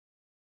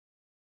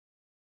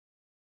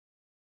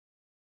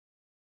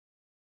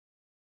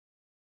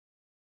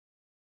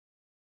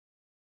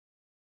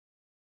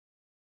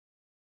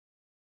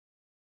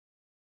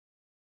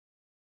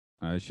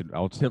I'll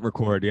just hit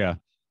record. Yeah.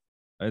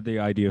 I had the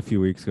idea a few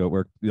weeks ago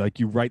where like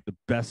you write the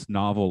best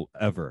novel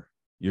ever.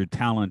 You're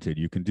talented.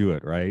 You can do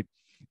it, right?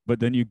 But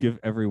then you give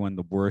everyone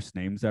the worst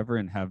names ever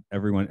and have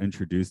everyone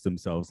introduce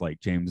themselves like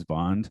James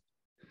Bond.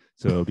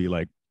 So it'll be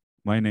like,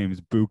 my name's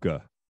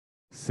Buka,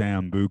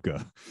 Sam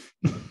Buka,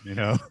 you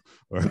know,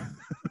 or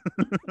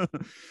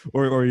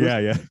or yeah,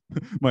 yeah.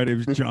 My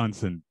name's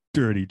Johnson,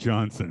 Dirty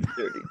Johnson.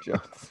 Dirty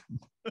Johnson.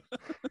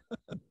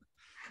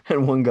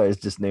 And one guy's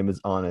just name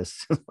is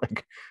Honest,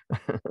 like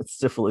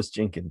Syphilis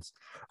Jenkins.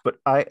 But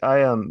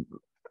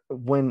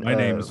when My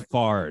name's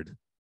Fard,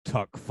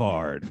 Tuck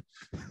Fard.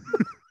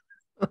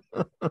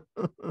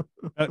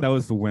 That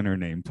was the winner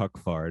name, Tuck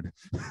Fard.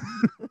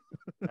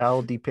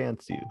 Al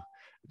DePantsu.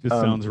 Just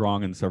sounds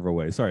wrong in several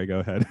ways. Sorry, go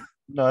ahead.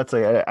 No, it's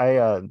like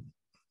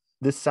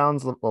this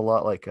sounds a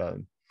lot like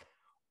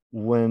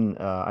when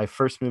I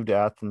first moved to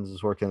Athens, I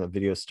was working at a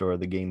video store.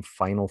 The game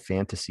Final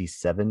Fantasy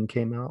VII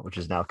came out, which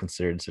is now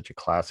considered such a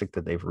classic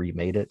that they've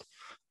remade it.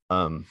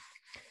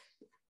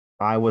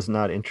 I was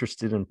not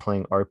interested in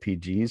playing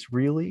RPGs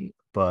really,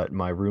 but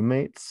my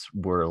roommates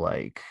were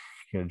like,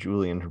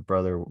 Julie and her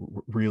brother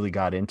really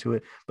got into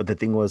it. But the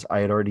thing was, I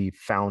had already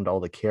found all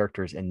the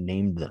characters and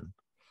named them.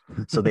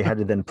 So they had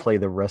to then play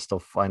the rest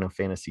of Final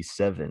Fantasy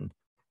VII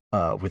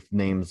with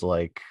names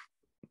like,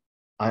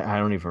 I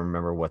don't even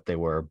remember what they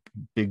were,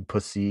 Big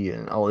Pussy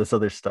and all this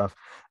other stuff,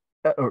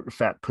 or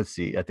Fat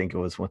Pussy, I think it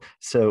was one.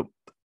 So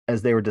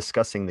as they were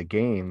discussing the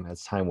game,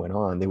 as time went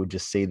on, they would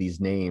just say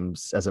these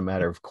names as a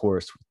matter of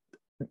course,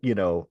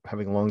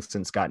 having long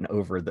since gotten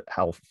over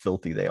how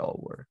filthy they all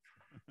were.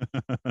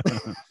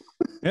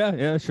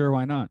 Yeah, sure,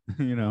 why not?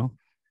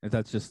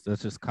 That's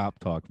just cop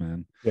talk,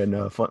 man. Yeah,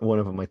 no, one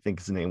of them, I think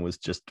his name was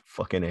just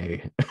fucking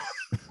A.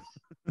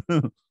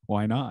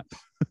 Why not?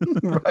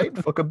 Right?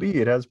 Fuck a B.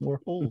 It has more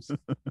holes.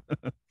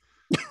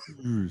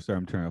 Sorry,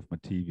 I'm turning off my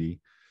TV.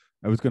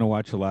 I was going to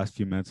watch the last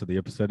few minutes of the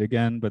episode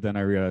again, but then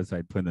I realized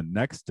I'd put in the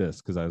next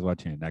disc because I was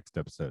watching the next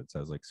episode. So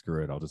I was like,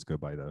 screw it. I'll just go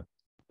by the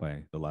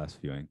last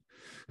viewing.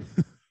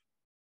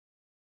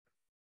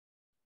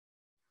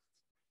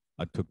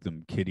 I took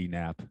them kitty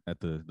nap at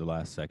the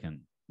last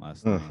second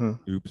last night.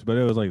 Oops. But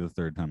it was like the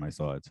third time I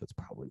saw it, so it's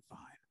probably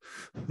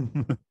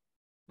fine.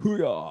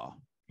 Hoo-yah!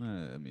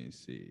 Let me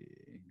see.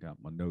 Got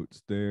my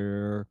notes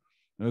there.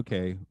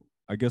 Okay.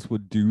 I guess we'll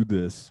do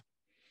this.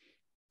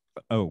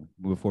 Oh,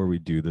 before we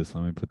do this,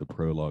 let me put the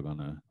prologue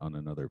on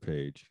another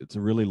page. It's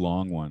a really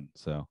long one,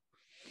 so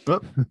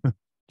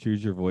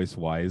choose your voice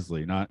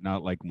wisely.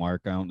 Not like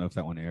Mark. I don't know if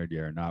that one aired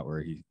yet or not,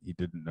 where he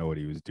didn't know what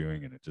he was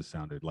doing and it just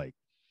sounded like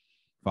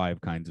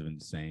 5 kinds of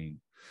insane.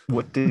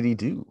 What did he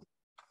do?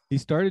 He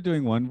started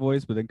doing one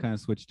voice, but then kind of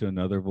switched to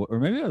another voice. Or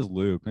maybe that was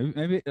Luke.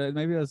 Maybe that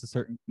was a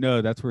certain.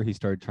 No, that's where he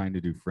started trying to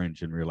do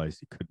French and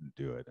realized he couldn't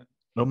do it. And,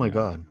 oh my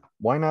God!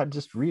 Why not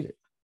just read it?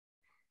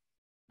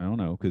 I don't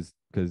know, because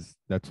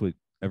that's what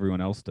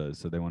everyone else does.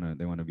 So they want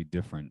to be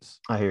different.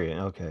 I hear you.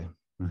 Okay.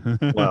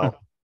 Well,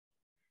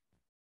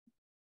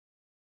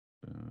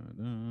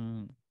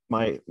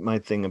 my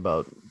thing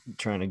about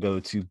trying to go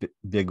too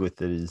big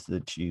with it is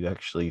that you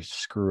actually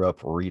screw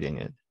up reading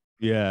it.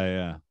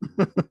 Yeah.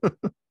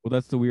 Well,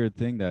 that's the weird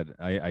thing that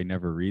I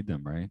never read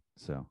them, right?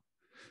 So,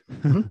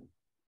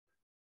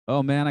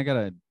 oh man, I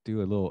gotta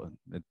do a little.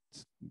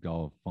 It's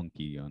all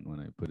funky on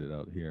when I put it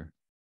out here.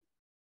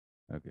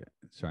 Okay,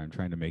 sorry, I'm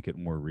trying to make it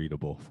more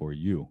readable for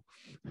you.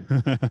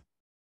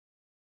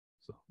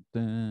 So,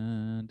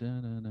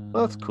 well,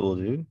 that's cool,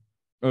 dude.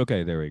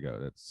 Okay, there we go.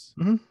 That's.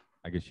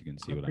 I guess you can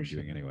see what I'm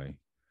doing anyway.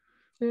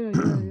 Yeah.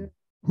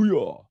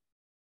 Hoo-yah!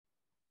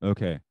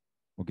 Okay,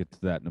 we'll get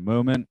to that in a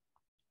moment.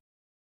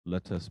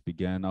 Let us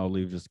begin. I'll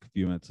leave just a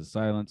few minutes of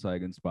silence so I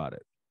can spot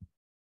it.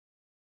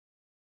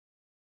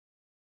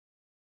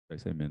 Did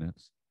I say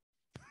minutes?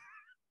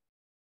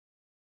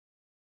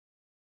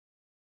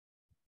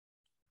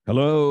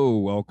 Hello,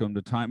 welcome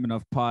to Time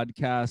Enough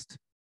Podcast.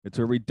 It's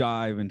where we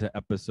dive into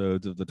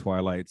episodes of the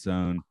Twilight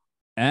Zone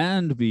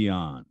and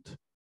beyond.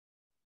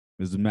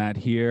 This is Matt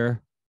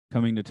here.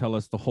 Coming to tell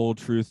us the whole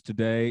truth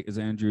today is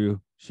Andrew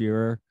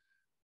Shearer.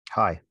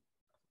 Hi.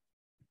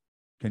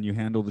 Can you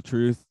handle the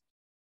truth?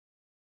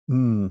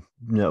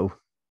 No.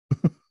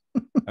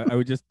 I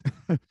was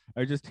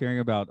just hearing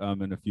about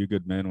in A Few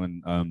Good Men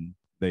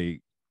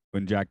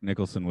when Jack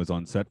Nicholson was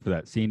on set for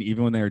that scene,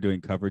 even when they were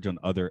doing coverage on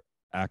other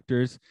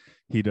actors,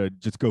 he'd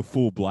just go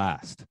full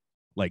blast,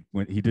 like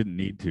when he didn't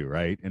need to,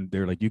 right? And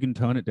they're like, you can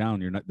tone it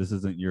down. This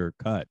isn't your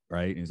cut,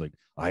 right? And he's like,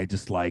 I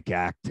just like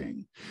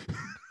acting.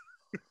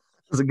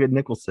 Was a good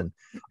Nicholson.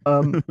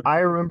 I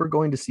remember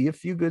going to see A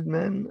Few Good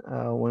Men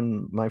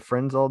when my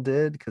friends all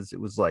did, because it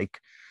was like,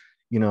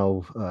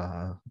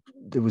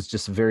 it was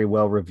just very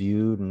well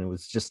reviewed, and it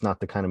was just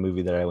not the kind of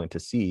movie that I went to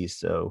see.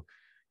 So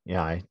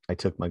yeah, I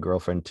took my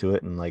girlfriend to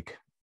it, and like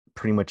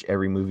pretty much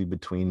every movie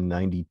between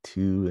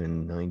 92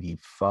 and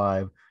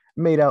 95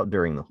 made out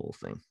during the whole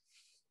thing.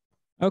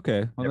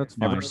 Okay, well, that's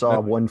fine. Never saw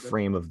one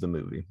frame of the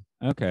movie.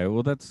 Okay,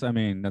 well, that's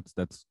fine.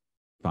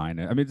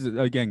 I mean, it's,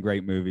 again,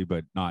 great movie,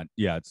 but not,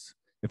 yeah, it's,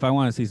 if I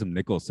want to see some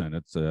Nicholson,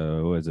 it's,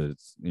 what is it?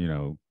 It's,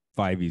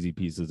 Five Easy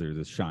Pieces or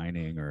The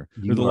Shining or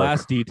You The are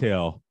Last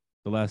Detail.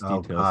 The Last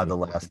Oh Detail. God, the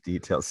last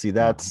detail. See,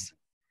 that's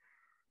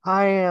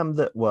I am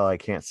the well, I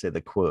can't say the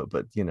quote,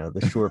 but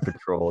the Shore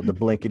Patrol, the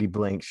blankety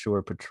blank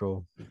Shore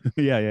Patrol.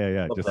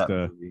 Yeah. Love Just that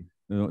movie.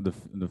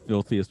 the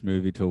filthiest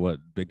movie to what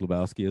Big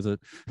Lebowski is it?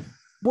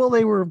 Well,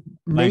 they were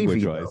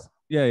Language Navy though, wise.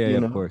 Yeah, you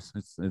of know. course.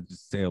 It's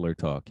sailor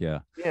talk. Yeah.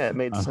 Yeah, it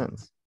made Uh,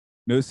 sense.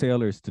 no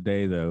sailors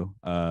today though.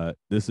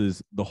 This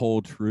is the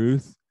whole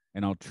truth,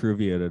 and I'll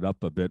trivia it up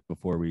a bit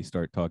before we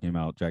start talking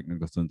about Jack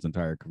Nicholson's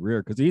entire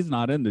career because he's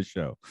not in the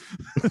show.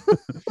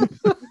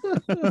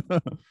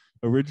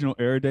 Original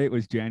air date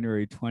was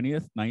January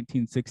 20th,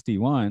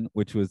 1961,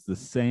 which was the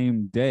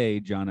same day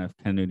John F.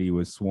 Kennedy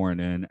was sworn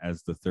in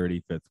as the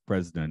 35th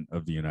president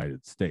of the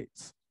United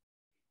States.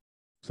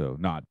 So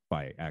not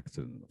by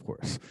accident, of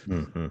course.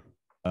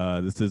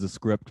 Mm-hmm. This is a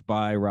script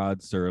by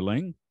Rod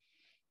Serling.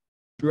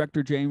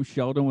 Director James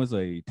Sheldon was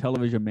a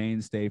television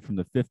mainstay from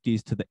the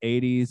 50s to the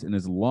 80s, and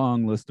his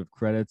long list of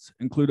credits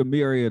include a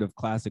myriad of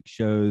classic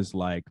shows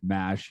like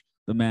MASH,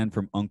 The Man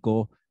from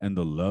U.N.C.L.E., and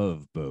The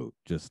Love Boat,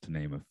 just to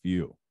name a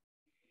few.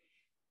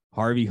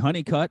 Harvey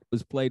Honeycutt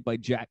was played by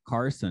Jack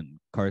Carson.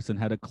 Carson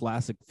had a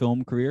classic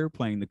film career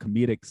playing the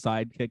comedic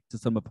sidekick to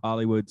some of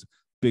Hollywood's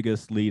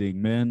biggest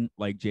leading men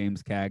like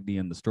James Cagney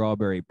in The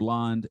Strawberry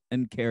Blonde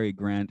and Cary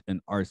Grant in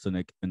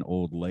Arsenic and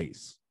Old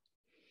Lace.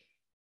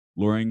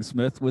 Loring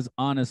Smith was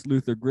honest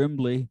Luther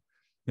Grimbley.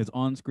 His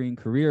on-screen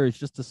career is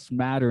just a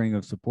smattering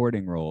of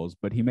supporting roles,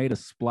 but he made a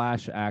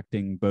splash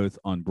acting both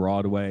on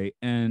Broadway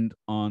and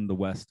on the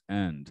West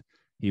End.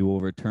 He will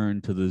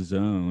return to the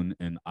Zone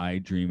in I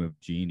Dream of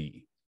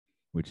Jeannie,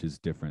 which is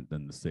different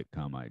than the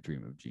sitcom I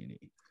Dream of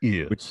Jeannie.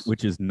 Yes.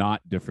 Which is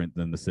not different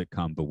than the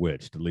sitcom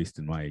Bewitched, at least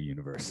in my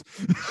universe.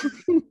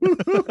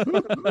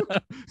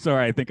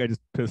 Sorry, I think I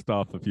just pissed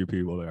off a few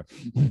people there.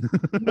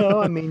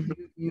 No, I mean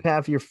you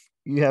have your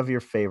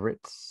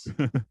favorites.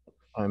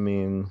 I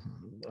mean,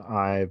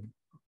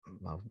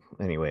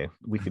 anyway,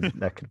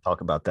 I could talk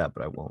about that,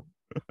 but I won't.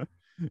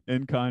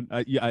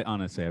 I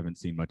honestly haven't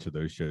seen much of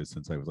those shows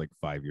since I was like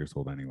 5 years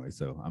old anyway,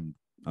 so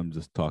I'm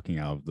just talking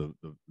out of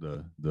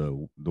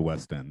the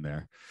West End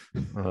there.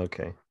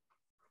 Okay.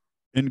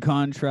 In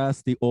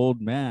contrast, the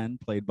old man,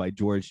 played by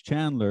George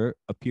Chandler,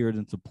 appeared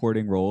in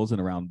supporting roles in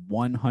around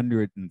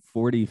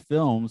 140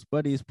 films,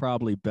 but he's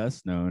probably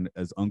best known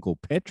as Uncle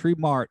Petrie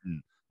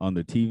Martin on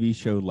the TV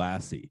show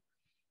Lassie.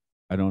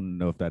 I don't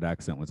know if that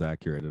accent was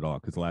accurate at all,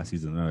 because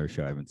Lassie's another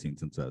show I haven't seen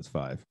since I was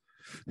 5.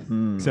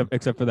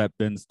 Except for that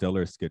Ben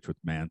Stiller sketch with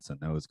Manson.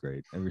 That was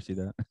great. Ever see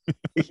that?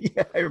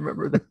 Yeah, I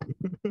remember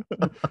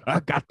that. I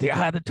got the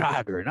eye of the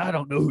tiger, and I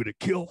don't know who to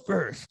kill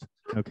first.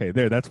 Okay,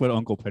 there. That's what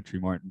Uncle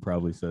Petrie Martin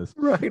probably says.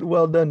 Right.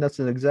 Well done. That's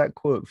an exact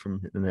quote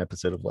from an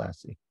episode of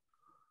Lassie.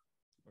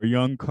 For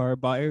young car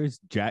buyers,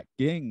 Jack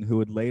Ging, who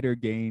would later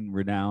gain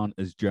renown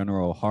as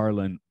General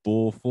Harlan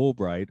Bull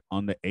Fulbright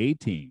on the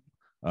A-Team.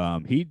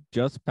 He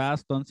just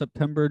passed on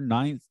September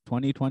 9th,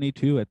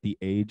 2022 at the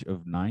age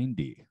of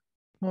 90.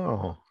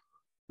 Oh.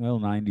 Well,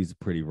 90 is a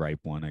pretty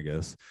ripe one, I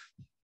guess.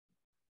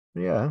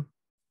 Yeah.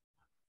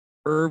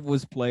 Irv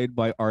was played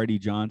by Artie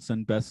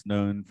Johnson, best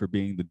known for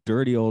being the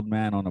dirty old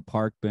man on a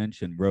park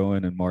bench in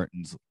Rowan and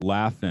Martin's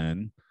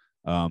Laugh-In.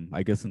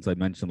 I guess since I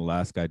mentioned the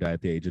last guy died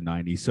at the age of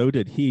 90, so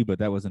did he, but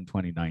that was in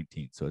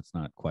 2019, so it's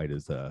not quite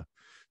as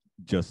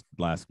just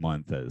last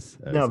month as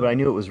no, but I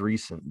knew it was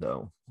recent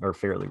though, or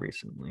fairly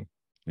recently.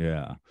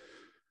 Yeah.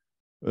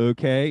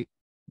 Okay.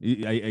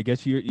 I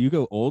guess you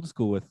go old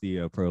school with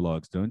the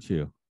prologues, don't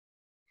you?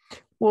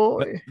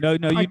 Well, no,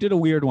 you did a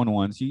weird one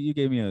once. You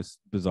gave me a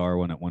bizarre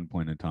one at one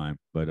point in time,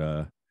 but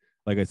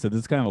like I said,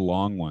 this is kind of a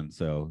long one,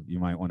 so you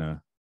might want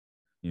to,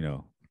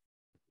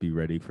 be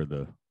ready for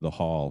the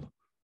haul.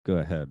 Go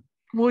ahead.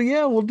 Well,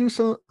 yeah, we'll do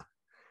some.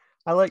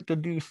 I like to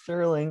do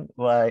Serling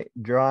by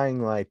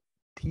drawing my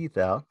teeth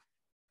out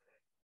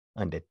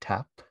on the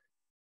top.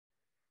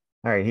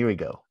 All right, here we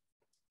go.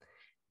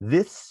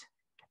 This,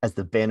 as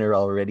the banner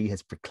already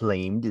has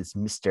proclaimed, is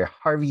Mr.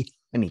 Harvey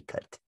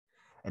Honeycutt,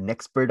 an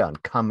expert on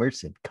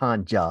commerce and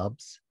con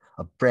jobs,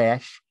 a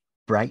brash,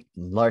 bright,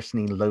 and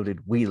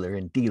larceny-loaded wheeler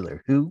and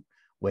dealer who,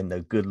 when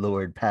the good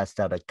Lord passed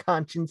out a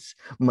conscience,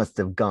 must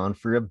have gone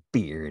for a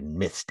beer and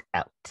missed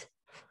out.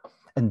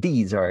 And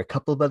these are a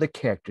couple of other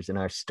characters in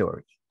our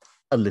story.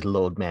 A little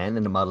old man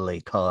in a Model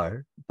A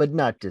car, but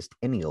not just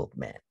any old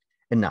man,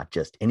 and not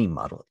just any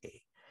Model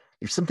A.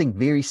 There's something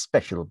very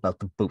special about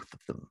the both of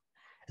them.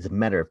 As a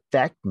matter of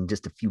fact, in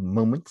just a few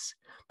moments,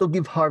 they'll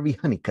give Harvey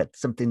Honeycutt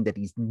something that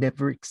he's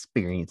never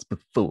experienced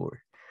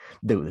before.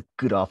 Though the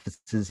good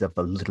offices of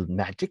a little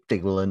magic, they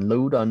will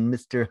unload on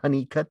Mr.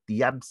 Honeycutt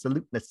the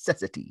absolute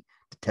necessity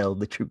to tell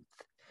the truth.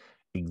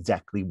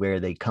 Exactly where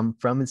they come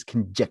from is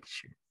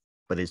conjecture,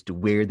 but as to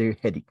where they're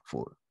heading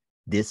for,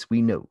 this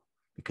we know,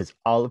 because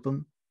all of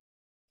them,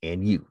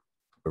 and you,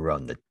 are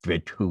on the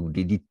threshold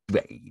of the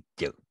trade,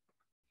 Joe.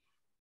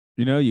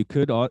 You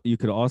could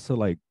also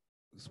like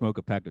smoke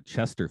a pack of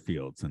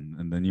Chesterfields,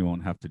 and then you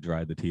won't have to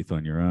dry the teeth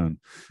on your own.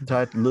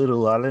 That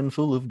little island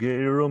full of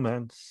gay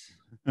romance.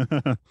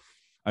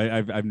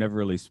 I've never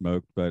really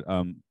smoked, but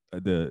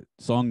the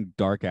song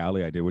Dark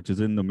Alley I did, which is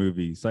in the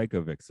movie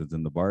Psycho Vixens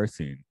in the bar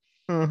scene.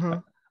 Mm-hmm.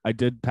 I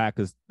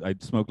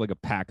I'd smoked like a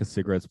pack of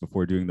cigarettes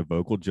before doing the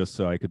vocal just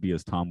so I could be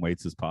as Tom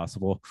Waits as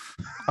possible.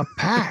 A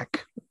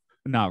pack.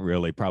 Not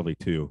really, probably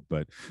two,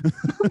 but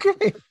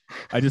Okay.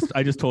 I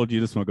just told you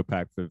to smoke a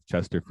pack of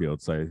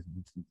Chesterfield, so I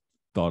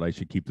thought I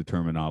should keep the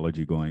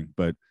terminology going.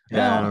 But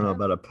Yeah, I don't know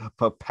about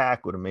a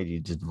pack would have made you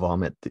just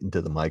vomit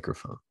into the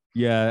microphone.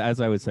 yeah, as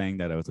I was saying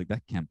that, I was like,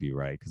 that can't be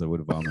right because I would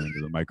have vomited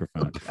into the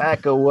microphone.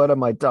 Pack of what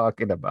am I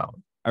talking about?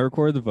 I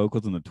recorded the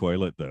vocals in the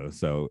toilet though,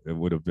 so it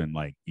would have been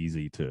like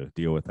easy to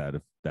deal with that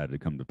if that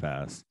had come to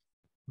pass.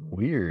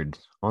 Weird.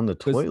 On the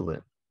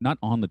toilet. Not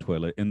on the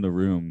toilet, in the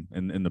room,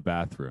 in the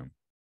bathroom.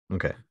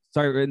 Okay.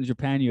 Sorry, in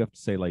Japan you have to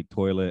say like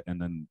toilet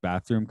and then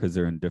bathroom because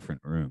they're in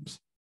different rooms.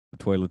 The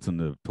toilet's in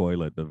the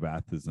toilet, the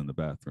bath is in the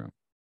bathroom.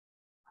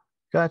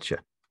 Gotcha.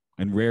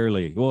 And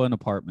rarely, well, in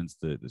apartments,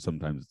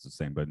 sometimes it's the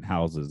same, but in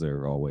houses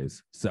they're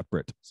always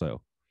separate.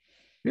 So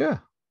yeah,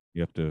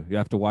 you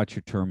have to watch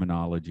your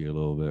terminology a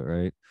little bit,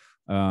 right?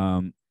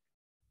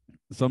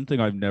 Something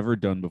I've never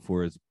done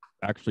before is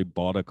actually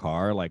bought a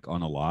car like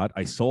on a lot.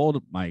 I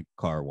sold my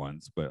car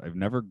once, but I've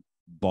never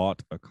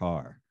bought a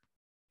car,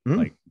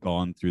 like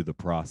gone through the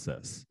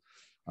process.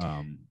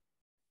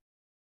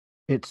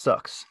 It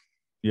sucks.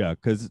 Yeah,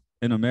 because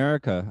in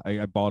America,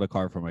 I bought a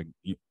car for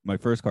my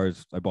first car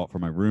I bought for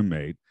my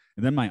roommate,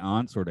 and then my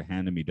aunt sort of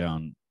handed me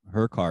down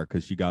her car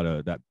because she got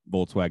that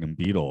Volkswagen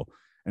Beetle,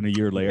 and a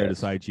year later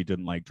decided she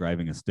didn't like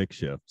driving a stick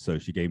shift, so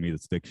she gave me the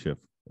stick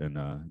shift and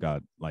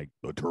got like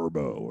the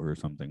turbo or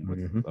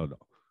something.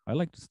 I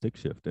like the stick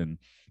shift, and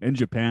in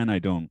Japan, I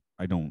don't.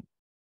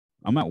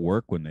 I'm at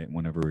work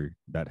whenever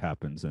that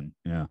happens, and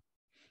yeah,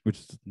 which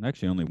is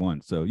actually only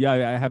once. So yeah,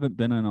 I haven't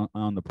been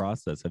on the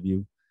process. Have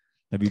you?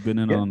 Have you been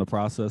in on the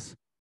process?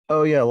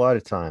 Oh yeah, a lot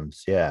of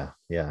times. Yeah.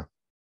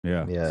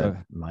 So,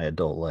 my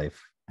adult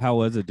life. How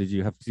was it? Did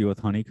you have to deal with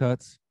honey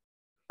cuts?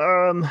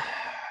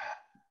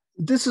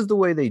 This is the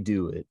way they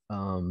do it.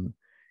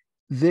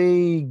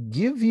 They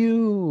give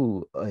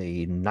you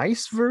a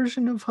nice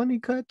version of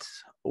honeycut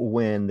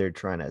when they're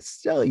trying to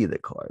sell you the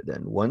car.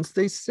 Then once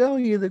they sell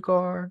you the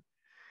car,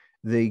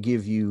 they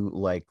give you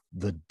like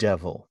the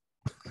devil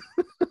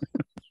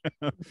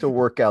to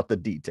work out the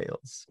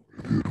details.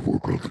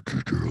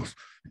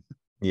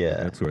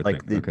 Yeah, that's sort of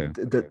like thing.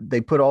 they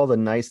put all the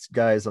nice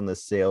guys on the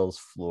sales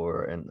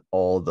floor and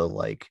all the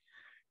like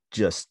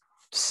just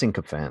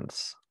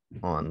sycophants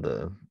on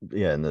the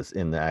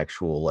in the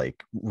actual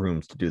like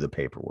rooms to do the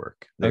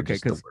paperwork. They're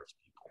just the worst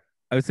people.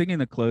 I was thinking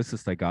the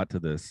closest I got to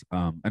this,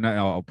 and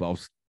I'll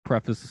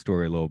preface the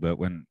story a little bit.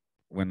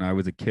 When I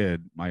was a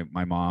kid,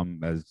 my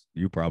mom, as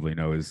you probably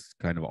know, is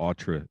kind of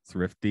ultra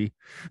thrifty.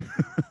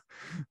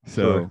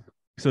 So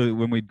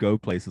when we'd go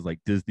places like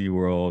Disney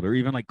World or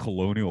even like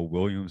Colonial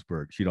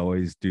Williamsburg, she'd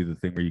always do the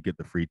thing where you get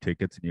the free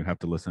tickets and you have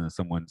to listen to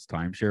someone's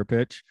timeshare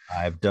pitch.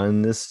 I've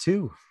done this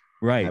too.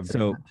 Right.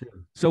 So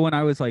when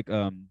I was like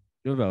about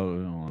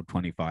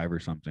 25 or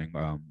something,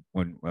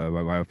 when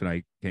my wife and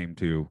I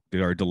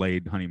did our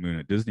delayed honeymoon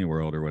at Disney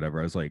World or whatever,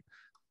 I was like,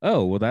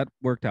 oh, well, that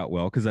worked out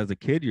well. Because as a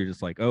kid, you're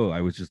just like, oh,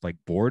 I was just like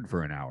bored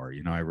for an hour.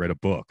 I read a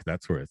book,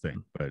 that sort of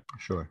thing. But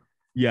sure.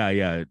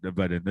 Yeah.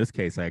 But in this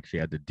case, I actually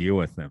had to deal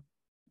with them.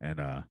 And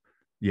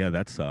yeah,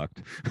 that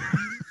sucked.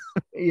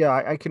 Yeah,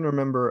 I can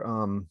remember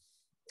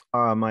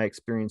my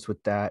experience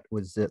with that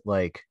was that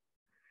like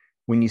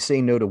when you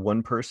say no to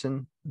one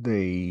person,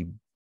 they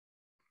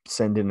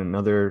send in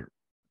another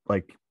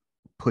like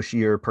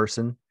pushier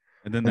person.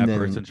 And then that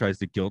person tries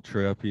to guilt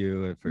trip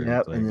you.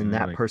 Yeah, and then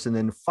that person,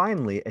 then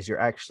finally, as you're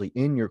actually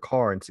in your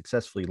car and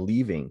successfully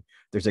leaving,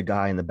 there's a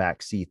guy in the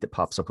back seat that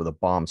pops up with a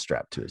bomb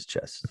strapped to his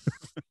chest.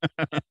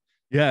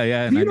 Yeah.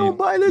 If you don't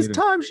buy this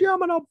timeshare, I'm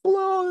gonna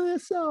blow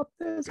this up.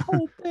 This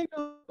whole thing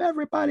of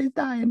everybody's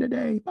dying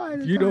today.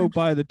 If you don't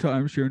buy the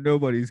timeshare,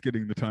 nobody's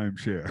getting the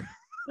timeshare.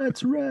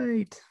 That's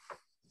right.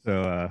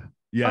 So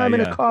yeah, I'm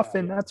in a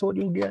coffin. That's what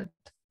you'll get.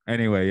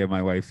 Anyway, yeah,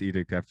 my wife's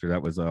edict after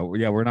that was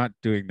we're not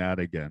doing that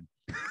again.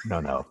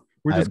 No.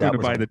 We're just going to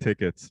buy the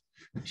tickets.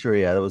 Sure,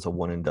 yeah, that was a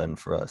one and done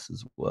for us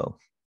as well.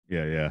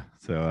 Yeah.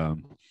 So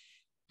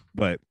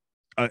but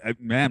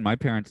man, my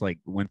parents like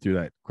went through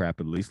that crap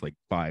at least like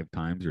 5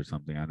 times or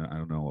something. I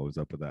don't know what was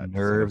up with that.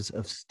 Nerves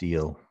of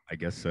steel. I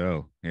guess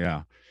so.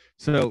 Yeah.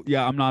 So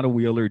yeah, I'm not a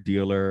wheeler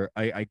dealer.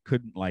 I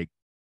couldn't like,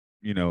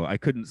 I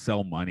couldn't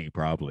sell money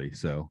probably.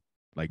 So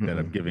like that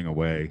I'm giving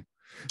away.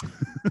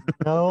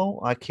 No,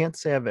 I can't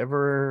say I've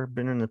ever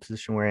been in a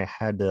position where I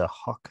had to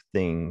hawk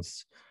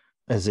things,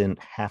 as in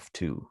have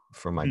to,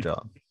 for my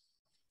job.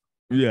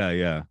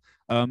 Yeah.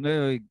 I've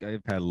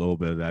had a little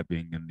bit of that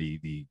being in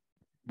the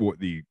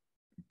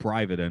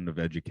private end of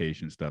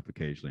education stuff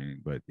occasionally,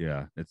 but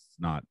yeah, it's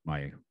not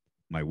my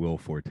will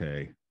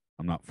forte.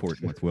 I'm not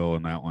forting with Will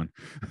in that one.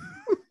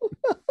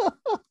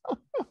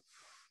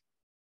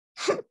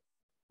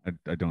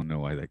 I don't know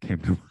why that came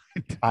to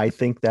mind. I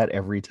think that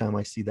every time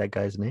I see that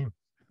guy's name.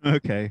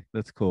 Okay,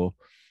 that's cool.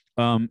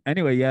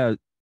 Anyway, yeah,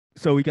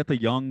 So we get the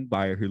young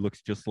buyer who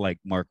looks just like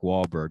Mark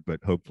Wahlberg, but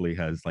hopefully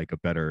has like a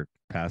better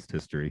past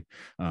history.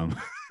 Um,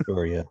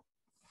 Sure, yeah.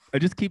 I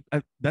just keep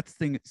that's the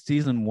thing.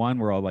 Season one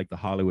were all like the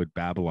Hollywood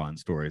Babylon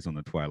stories on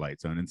the Twilight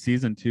Zone. And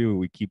season two,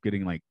 we keep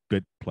getting like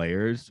good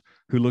players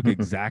who look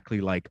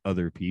exactly like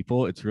other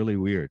people. It's really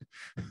weird.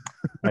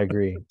 I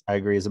agree. I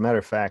agree. As a matter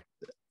of fact,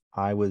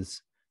 I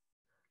was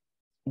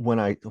when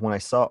I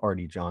saw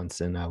Artie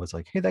Johnson, I was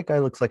like, hey, that guy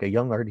looks like a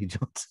young Artie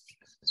Johnson.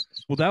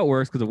 Well, that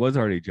works because it was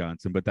Artie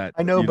Johnson, but that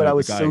I know, but I the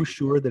was guy, so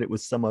sure that it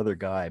was some other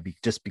guy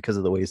just because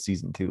of the way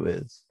season two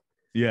is.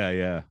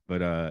 yeah.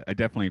 But I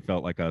definitely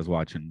felt like I was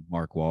watching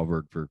Mark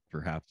Wahlberg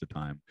for half the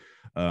time.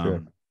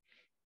 Sure.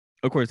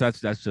 Of course, that's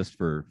just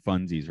for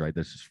funsies, right?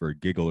 That's just for a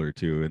giggle or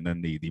two. And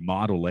then the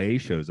Model A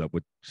shows up,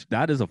 which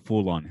that is a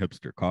full on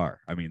hipster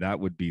car. I mean, that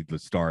would be the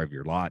star of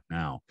your lot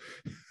now.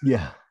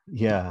 Yeah.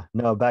 Yeah.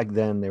 No, back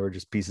then they were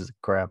just pieces of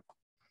crap.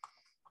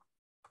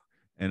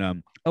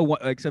 And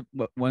except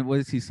when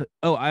was he?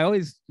 Oh, I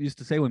always used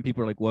to say when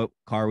people are like, "What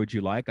car would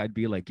you like?" I'd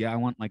be like, "Yeah, I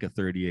want like a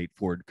 '38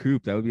 Ford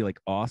Coupe. That would be like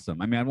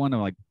awesome." I mean, I'd want to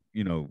like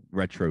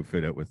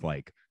retrofit it with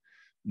like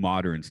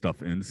modern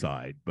stuff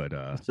inside, but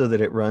So that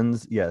it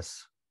runs.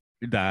 Yes.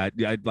 that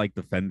yeah, I'd like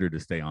the fender to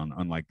stay on,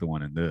 unlike the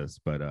one in this,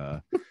 but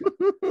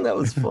That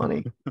was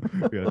funny.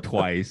 yeah,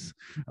 twice.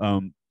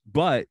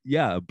 But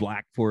yeah, a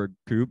black Ford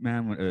Coupe,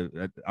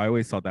 man. I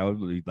always thought that would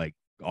be like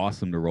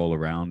awesome to roll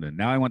around. And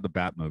now I want the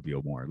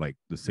Batmobile more, like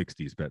the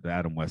 '60s, but the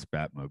Adam West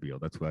Batmobile.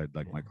 That's what I'd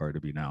like my car to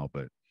be now.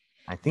 But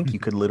I think you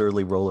could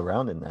literally roll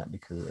around in that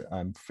because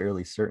I'm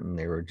fairly certain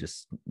they were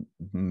just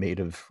made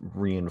of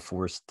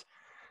reinforced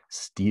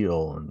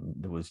steel,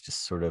 and it was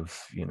just sort of,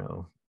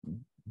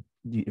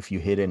 if you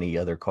hit any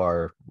other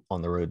car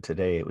on the road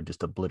today, it would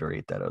just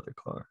obliterate that other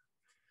car.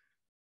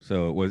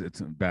 so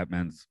it's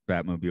Batman's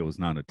Batmobile was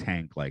not a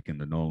tank like in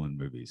the Nolan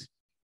movies.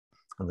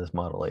 And this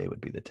Model A would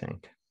be the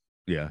tank.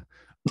 Yeah.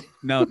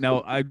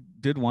 Now I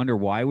did wonder,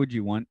 why would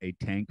you want a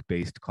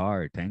tank-based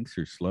car? Tanks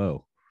are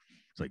slow.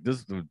 It's like this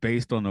is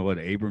based on the what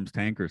Abrams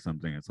tank or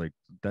something. It's like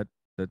that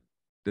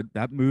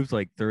that moves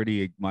like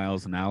 38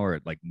 miles an hour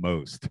at like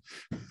most.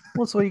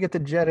 Well, so you get the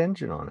jet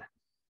engine on it.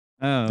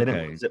 Oh, Then it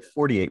okay. moves at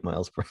 48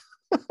 miles per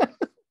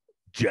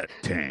Jet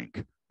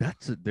tank.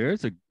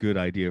 There's a good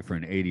idea for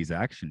an '80s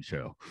action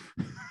show.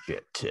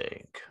 jet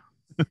tank.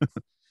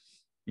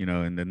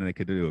 And then they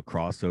could do a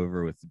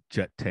crossover with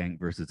Jet Tank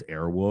versus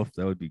Airwolf.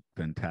 That would be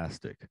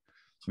fantastic.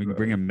 We can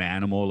bring a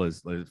Manimal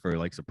as for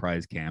like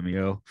surprise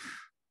cameo.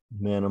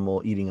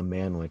 Manimal eating a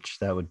manwich.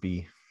 That would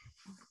be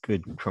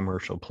good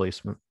commercial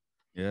placement.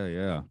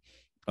 Yeah.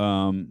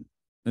 And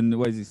the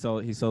ways he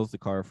sells the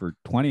car for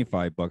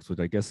 $25, which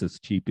I guess is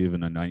cheap even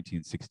in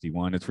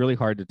 1961. It's really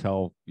hard to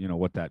tell,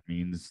 what that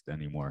means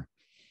anymore.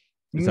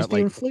 Use the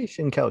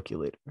inflation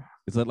calculator.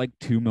 Is that like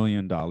 $2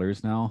 million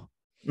now?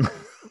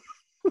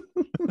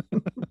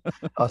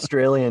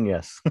 Australian,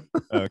 yes.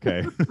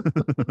 Okay.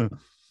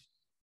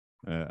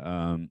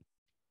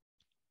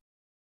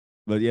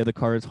 But yeah, the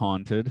car is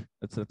haunted.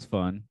 That's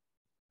fun.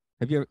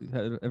 Have you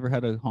ever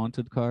had a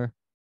haunted car?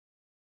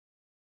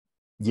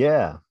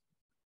 Yeah.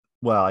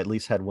 Well, I at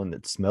least had one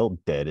that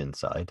smelled dead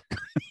inside.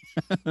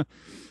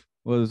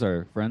 Well, it was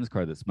our friend's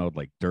car that smelled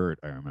like dirt,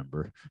 I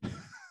remember.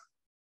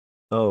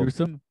 Oh,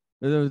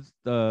 There was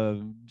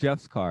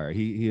Jeff's car.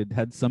 He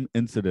had some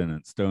incident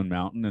at Stone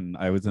Mountain, and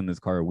I was in his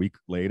car a week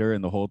later,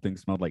 and the whole thing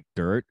smelled like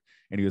dirt.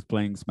 And he was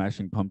playing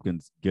Smashing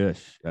Pumpkins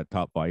 "Gish" at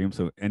top volume.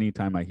 So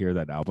anytime I hear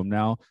that album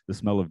now, the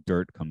smell of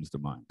dirt comes to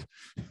mind.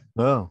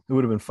 oh, it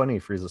would have been funny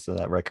if he listened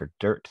to that record,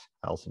 Dirt.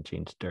 Allison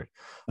changed Dirt.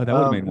 Oh, that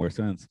would have made more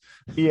sense.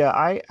 Yeah,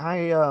 I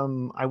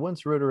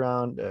once rode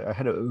around. I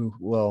had a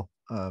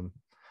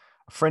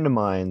friend of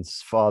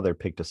mine's father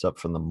picked us up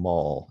from the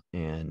mall,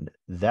 and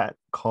that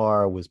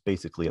car was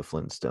basically a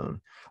Flintstone.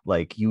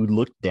 Like, you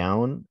look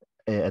down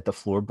at the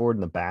floorboard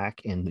in the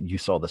back and you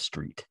saw the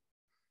street.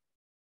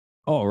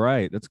 Oh,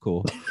 right. That's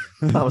cool.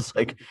 I was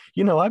like,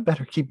 I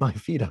better keep my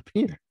feet up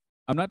here.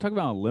 I'm not talking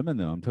about a lemon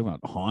though. I'm talking about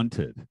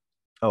haunted.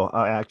 Oh,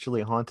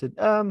 actually haunted.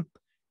 I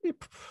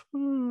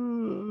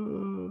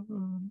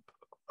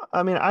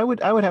mean, I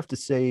would have to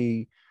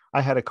say I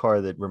had a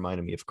car that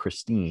reminded me of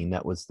Christine.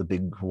 That was the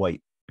big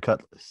white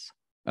Cutlass.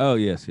 Oh,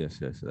 yes.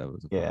 That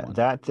was a Yeah, fun one.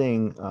 that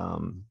thing.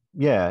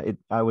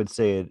 I would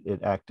say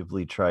it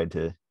actively tried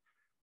to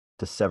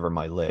sever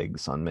my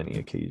legs on many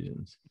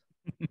occasions.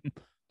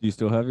 Do you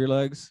still have your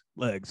legs?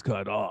 Legs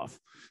cut off.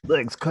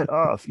 Legs cut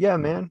off. Yeah,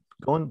 man.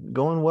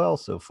 Going well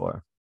so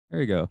far.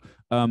 There you go.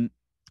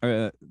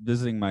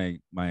 Visiting my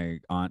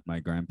aunt, my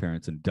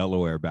grandparents in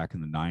Delaware back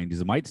in the '90s.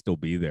 It might still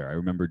be there. I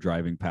remember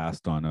driving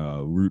past on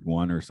Route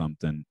 1 or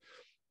something.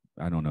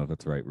 I don't know if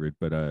that's the right route,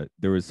 but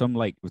there was some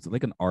was it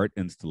like an art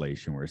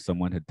installation where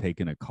someone had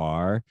taken a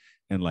car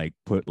and like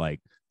put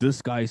like,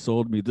 this guy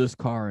sold me this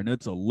car and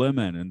it's a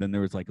lemon, and then there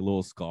was like a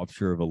little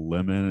sculpture of a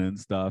lemon and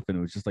stuff, and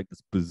it was just like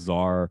this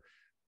bizarre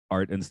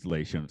art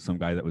installation of some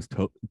guy that was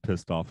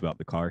pissed off about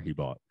the car he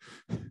bought.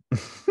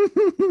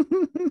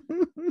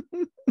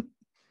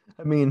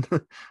 I mean,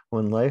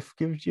 when life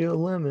gives you a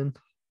lemon.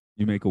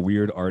 You make a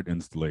weird art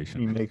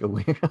installation. You make a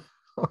weird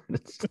art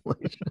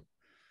installation.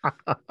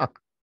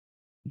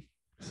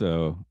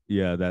 So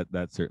yeah,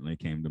 that certainly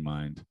came to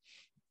mind.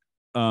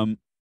 Um,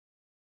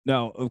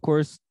 Now, of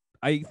course,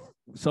 I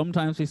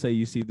sometimes we say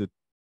you see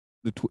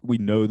we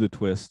know the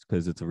twist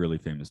because it's a really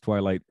famous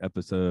Twilight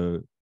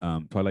Zone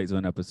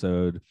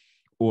episode,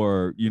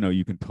 or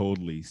you can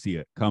totally see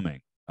it coming.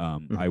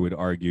 I would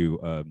argue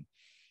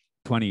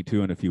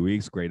 22 in a few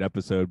weeks, great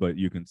episode, but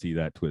you can see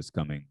that twist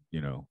coming,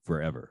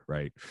 forever,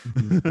 right?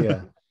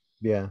 Yeah,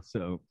 yeah.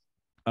 So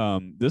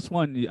this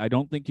one, I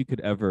don't think you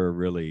could ever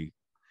really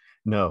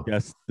No,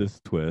 guess this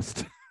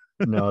twist.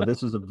 no.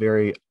 This was a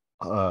very.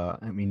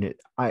 I mean,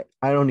 I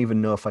don't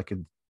even know if I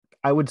could.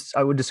 I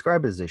would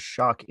describe it as a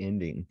shock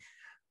ending,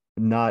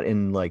 not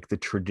in like the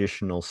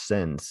traditional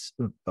sense,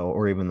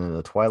 or even in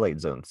the Twilight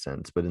Zone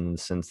sense, but in the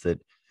sense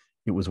that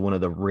it was one of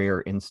the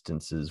rare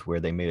instances where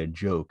they made a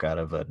joke out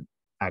of an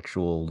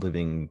actual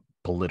living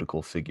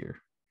political figure.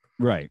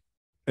 Right.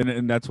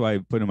 And that's why I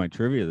put in my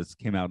trivia, this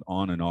came out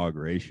on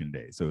Inauguration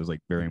Day. So it was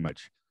like very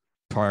much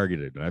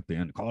targeted at the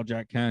end. Call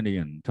Jack Kennedy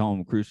and tell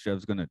him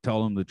Khrushchev's going to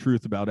tell him the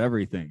truth about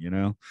everything,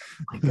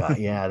 My God,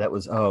 yeah, that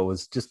was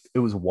it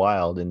was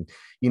wild. And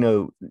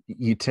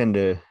you tend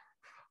to,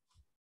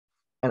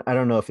 and I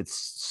don't know if it's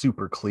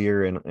super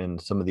clear in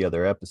some of the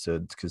other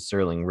episodes, because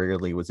Serling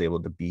rarely was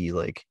able to be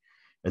like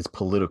as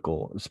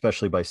political,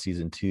 especially by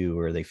season 2,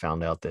 where they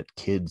found out that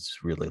kids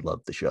really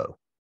loved the show,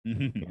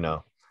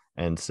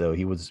 and so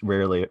he was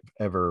rarely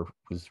ever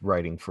was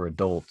writing for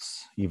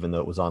adults, even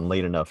though it was on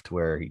late enough to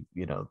where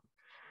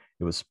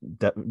it was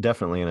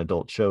definitely an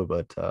adult show.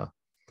 But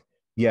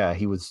yeah,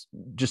 he was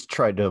just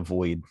tried to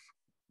avoid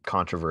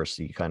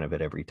controversy kind of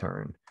at every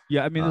turn.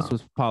 Yeah, I mean, this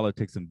was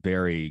politics in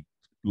very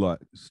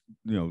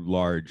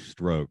large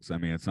strokes. I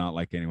mean, it's not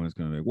like anyone's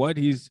going to be what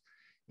he's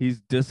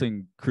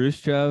dissing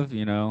Khrushchev.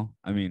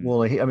 I mean, well,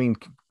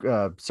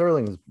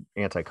 Serling was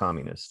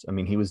anti-communist. I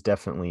mean, he was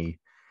definitely,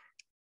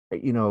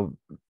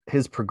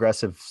 his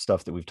progressive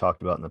stuff that we've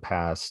talked about in the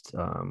past.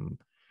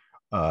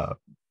 I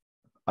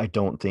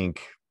don't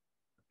think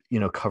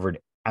covered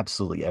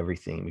absolutely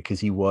everything, because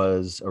he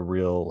was a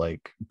real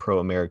like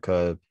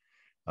pro-America,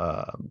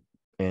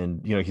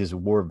 and he's a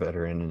war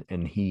veteran,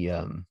 and he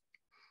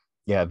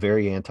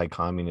very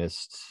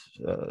anti-communist,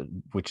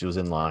 which was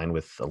in line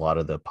with a lot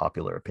of the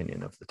popular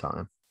opinion of the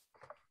time.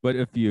 But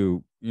if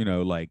you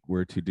like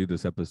were to do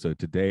this episode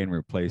today and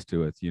replace it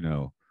with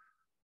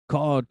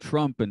call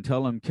Trump and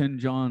tell him Kim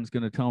Jong's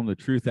going to tell him the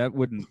truth, that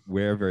wouldn't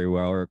wear very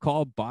well. Or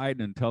call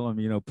Biden and tell him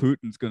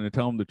Putin's going to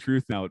tell him the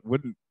truth. Now it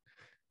wouldn't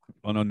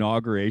on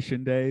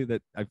Inauguration Day.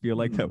 That I feel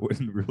like that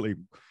wouldn't really.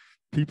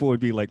 People would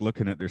be like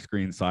looking at their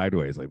screen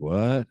sideways, like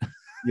what?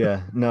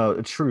 Yeah,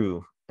 no,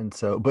 true. And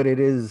so, but it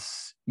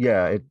is,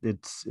 yeah,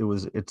 it's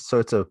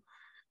a,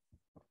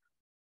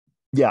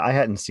 yeah, I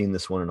hadn't seen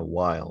this one in a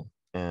while,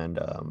 and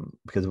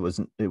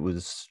because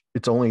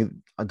it's only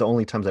the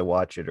only times I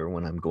watch it are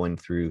when I'm going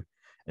through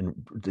and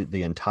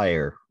the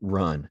entire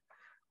run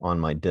on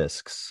my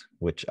discs,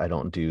 which I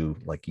don't do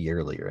like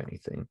yearly or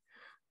anything.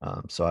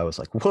 So I was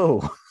like,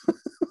 whoa.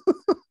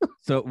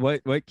 So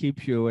what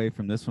keeps you away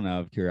from this one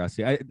out of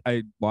curiosity?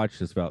 I watched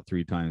this about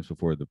 3 times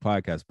before the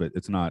podcast, but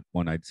it's not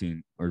one I'd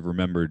seen or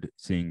remembered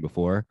seeing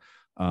before.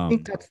 I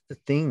think that's the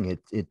thing.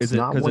 It's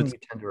not one you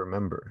tend to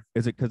remember.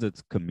 Is it because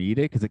it's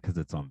comedic? Is it because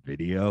it's on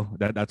video?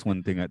 That's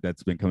one thing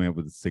that's been coming up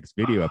with the 6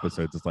 video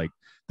episodes. It's like,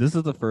 this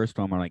is the first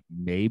one where like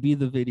maybe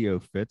the video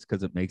fits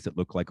because it makes it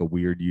look like a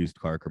weird used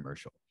car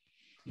commercial.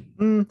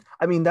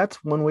 I mean,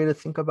 that's one way to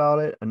think about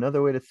it.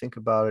 Another way to think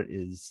about it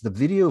is the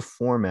video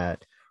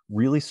format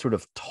really sort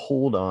of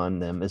told on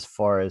them, as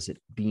far as it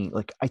being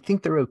like, I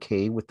think they're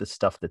okay with the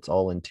stuff that's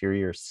all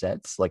interior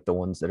sets, like the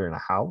ones that are in a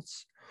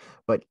house,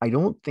 but I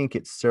don't think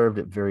it served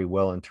it very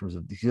well in terms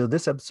of,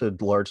 this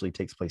episode largely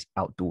takes place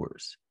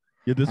outdoors.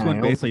 Yeah, this one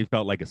basically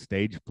felt like a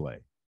stage play.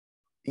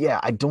 Yeah,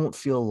 I don't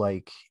feel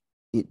like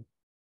it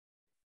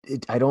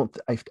I don't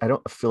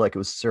feel like it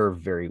was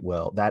served very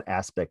well, that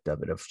aspect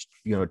of it, of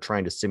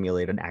trying to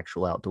simulate an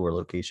actual outdoor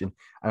location.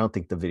 I don't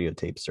think the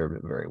videotape served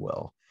it very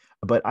well,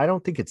 but I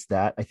don't think it's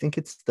that. I think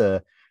it's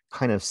the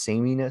kind of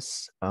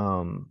sameness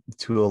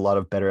to a lot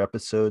of better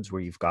episodes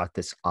where you've got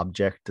this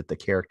object that the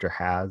character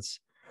has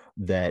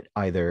that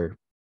either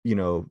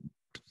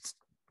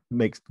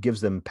gives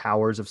them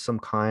powers of some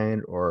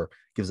kind or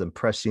gives them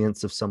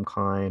prescience of some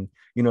kind,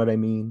 you know what I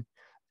mean?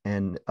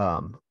 And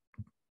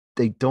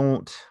they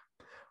don't,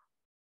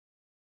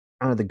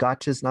 I don't know, the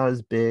gotcha's not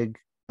as big.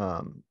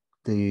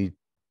 The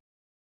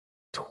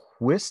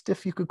twist,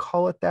 if you could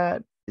call it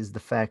that, is the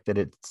fact that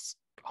it's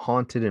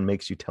haunted and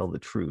makes you tell the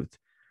truth.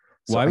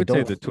 So well, I would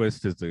say the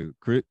twist is the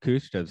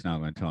Khrushchev's not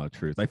going to tell the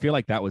truth. I feel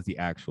like that was the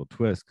actual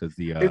twist, because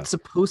it's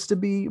supposed to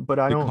be, but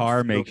I don't. The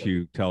car makes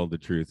you tell the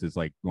truth is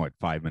like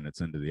 5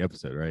 minutes into the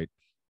episode, right?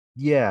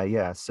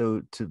 Yeah.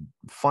 So to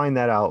find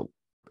that out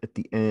at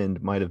the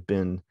end might have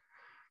been,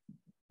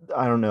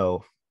 I don't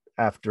know,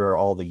 after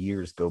all the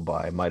years go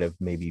by, might have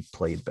maybe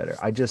played better.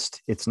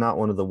 It's not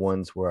one of the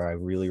ones where I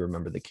really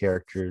remember the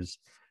characters.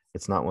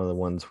 It's not one of the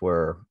ones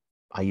where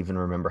I even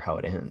remember how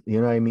it ends.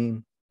 You know what I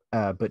mean?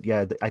 But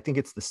yeah, I think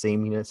it's the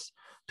sameness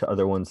to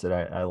other ones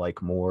that I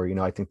like more. You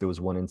know, I think there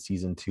was one in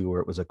season 2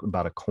 where it was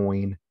about a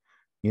coin,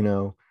 you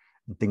know,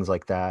 and things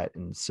like that.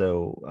 And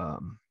so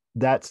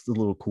that's a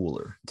little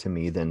cooler to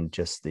me than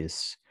just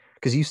this.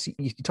 Because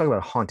you talk about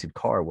a haunted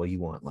car. Well, you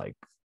want like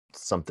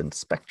something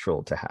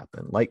spectral to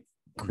happen, like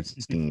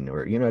Christine,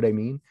 or you know what I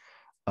mean?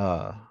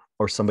 Uh,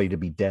 or somebody to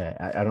be dead.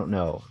 I don't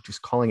know.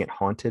 Just calling it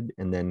haunted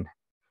and then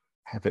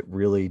have it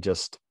really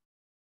just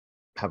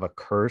have a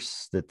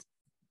curse that's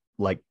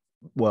like,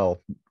 well,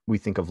 we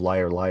think of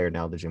Liar Liar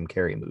now, the Jim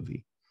Carrey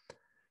movie,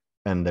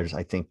 and there's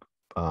I think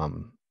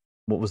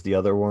what was the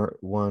other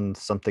one,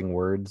 something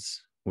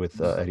words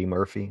with Eddie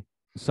Murphy.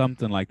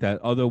 Something like that.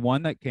 Although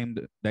one that came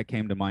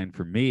to mind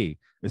for me,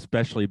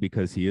 especially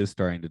because he is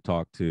starting to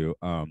talk to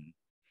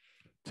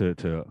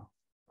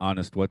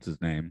honest, what's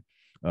his name,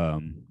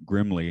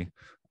 Grimly,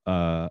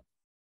 uh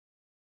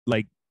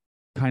like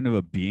kind of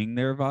a being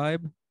there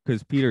vibe,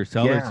 because Peter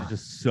Sellers is Yeah,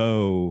 just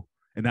so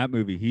in that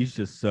movie, he's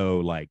just so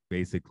like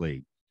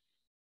basically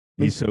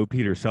he's he's so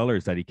Peter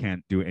Sellers that he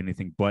can't do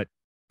anything but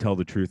tell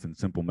the truth in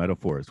simple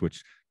metaphors,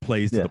 which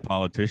plays to yeah. the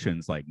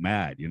politicians like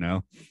mad, you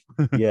know?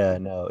 Yeah,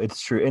 no,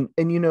 it's true.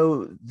 And you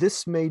know,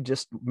 this may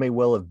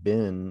well have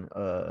been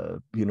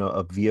you know,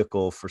 a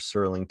vehicle for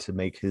Serling to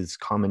make his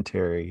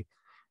commentary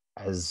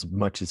as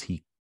much as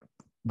he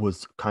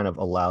was kind of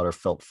allowed or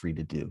felt free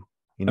to do.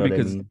 You I know mean, what I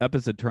because mean?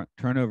 episode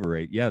turnover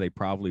rate, yeah, they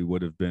probably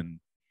would have been,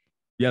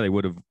 yeah, they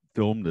would have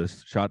filmed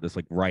this, shot this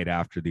like right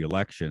after the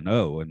election.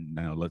 Oh, and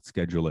now let's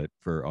schedule it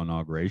for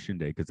inauguration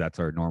day because that's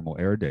our normal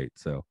air date.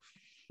 So,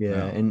 Yeah,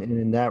 no, and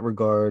in that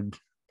regard,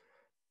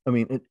 I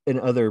mean, in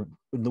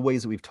the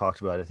ways that we've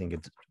talked about, I think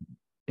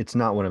it's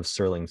not one of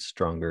Serling's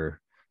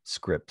stronger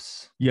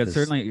scripts yeah, it because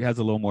certainly has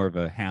a little more of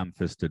a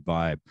ham-fisted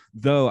vibe.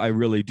 Though I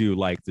really do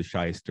like the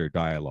shyster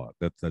dialogue.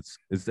 That's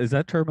is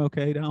that term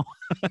okay now?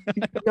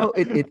 no,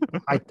 it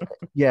I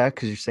yeah,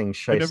 because you're saying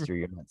I never. shyster,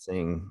 you're not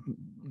saying,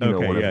 you know,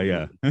 Okay, one of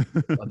yeah, the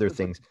yeah. other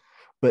things,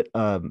 but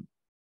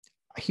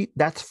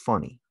that's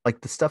funny.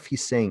 Like the stuff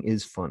he's saying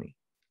is funny.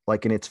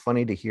 Like, and it's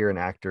funny to hear an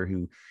actor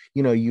who,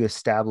 you know, you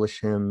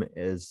establish him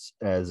as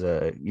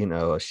a, you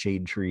know, a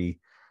shade tree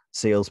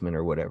salesman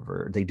or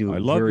whatever. They do I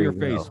it love very your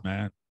face, well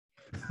man.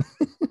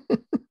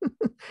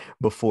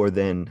 before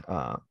then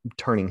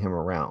turning him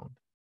around.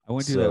 I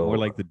want to do that more So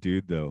like the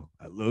dude though.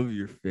 I love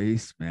your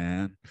face,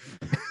 man.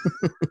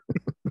 you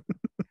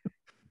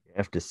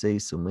have to say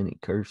so many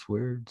curse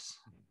words.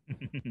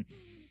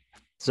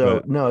 So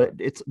But no,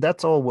 it's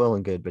that's all well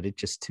and good, but it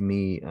just to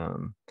me,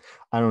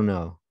 I don't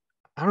know.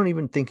 I don't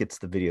even think it's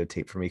the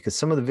videotape for me because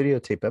some of the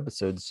videotape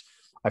episodes,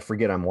 I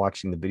forget I'm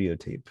watching the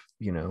videotape,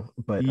 you know.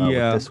 But with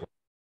yeah, this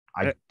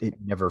one, it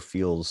never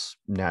feels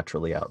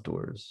naturally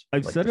outdoors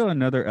I've like said the. it on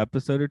another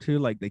episode or two.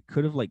 Like they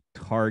could have like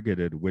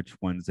targeted which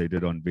ones they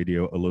did on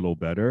video a little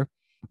better.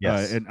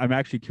 Yes. And I'm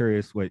actually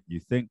curious what you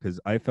think because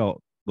I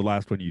felt the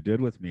last one you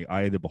did with me,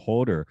 Eye of the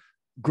Beholder,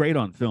 great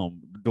on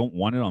film. Don't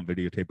want it on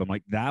videotape. I'm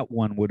like that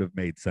one would have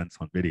made sense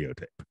on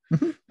videotape,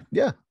 Mhm.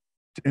 Yeah.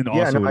 and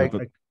Yeah. also No, would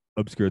have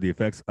obscured the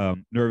effects.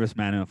 Nervous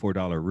Man in a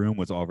 $4 room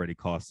was already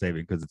cost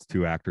saving because it's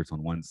two actors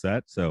on one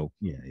set, so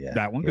yeah. Yeah.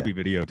 that one could Yeah.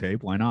 be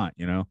videotape. Why not?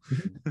 You know.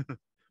 Mhm.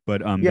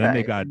 But then Yeah.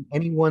 they got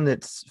Anyone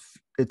that's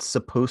it's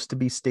supposed to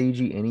be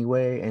stagey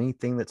anyway,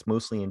 anything that's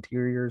mostly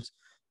interiors,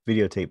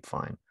 videotape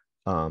fine.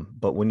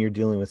 But when you're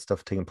dealing with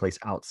stuff taking place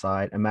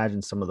outside,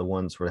 imagine some of the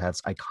ones where it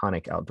has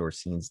iconic outdoor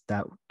scenes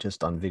that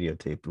just on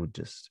videotape would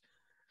just,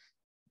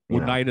 you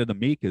well, know, Night of the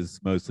Meek is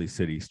mostly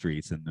city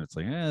streets, and it's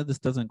like, this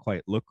doesn't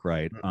quite look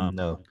right.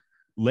 no.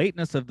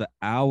 Lateness of the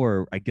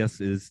hour, I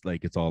guess, is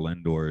like it's all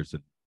indoors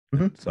and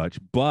Mhm. such.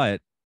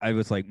 But I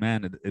was like,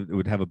 man, it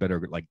would have a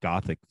better like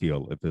gothic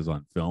feel if it was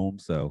on film.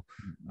 So,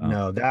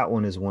 No, that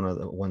one is one of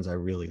the ones I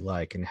really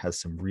like and has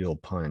some real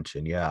punch.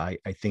 And yeah,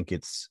 I think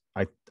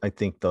I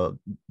think the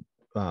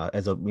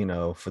as a, you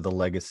know, for the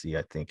legacy,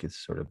 I think it's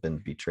sort of been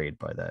betrayed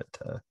by that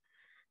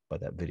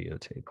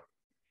videotape.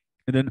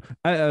 and then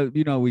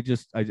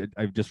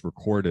I've just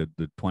recorded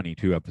the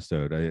 22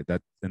 episode.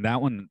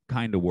 That one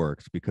kind of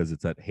works because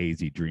it's that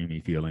hazy,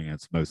 dreamy feeling. And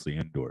it's mostly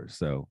indoors,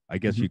 so I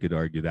guess Mhm. you could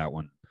argue that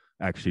one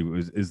actually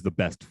is the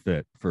best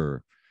fit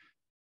for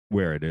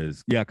where it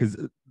is. Yeah, because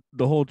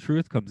the whole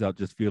truth comes out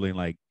just feeling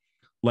like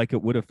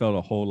it would have felt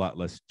a whole lot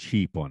less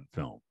cheap on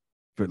film,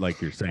 for like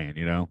you're saying,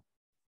 you know.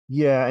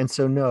 Yeah, and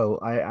so no,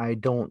 I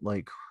don't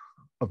like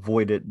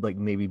avoid it like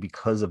maybe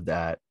because of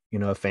that. You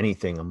know, if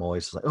anything, I'm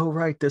always like, oh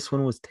right, this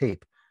one was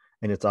tape,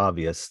 and it's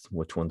obvious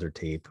which ones are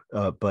tape.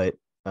 But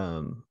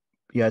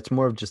yeah, it's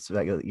more of just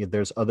like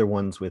there's other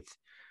ones with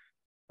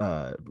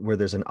where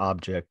there's an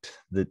object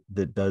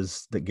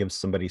that gives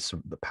somebody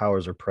some the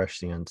powers or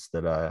prescience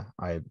that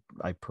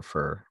I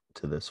prefer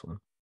to this one.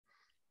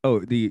 Oh,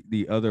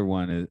 the other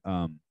one is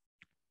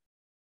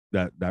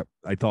that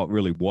I thought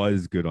really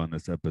was good on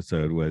this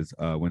episode was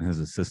when his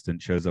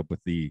assistant shows up with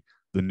the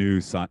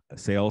new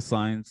sales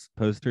signs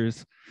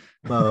posters.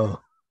 Oh.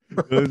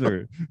 Those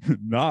are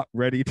not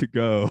ready to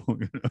go.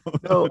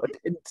 No,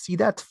 see,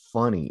 that's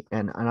funny,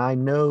 and I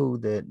know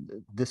that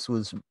this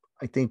was,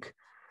 I think,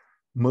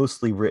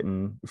 mostly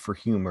written for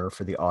humor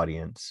for the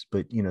audience,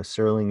 but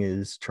Serling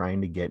is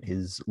trying to get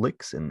his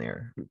licks in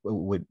there,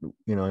 with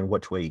in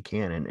which way he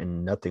can,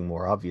 and nothing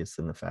more obvious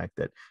than the fact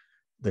that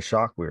the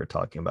shock we were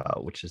talking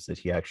about, which is that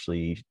he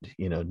actually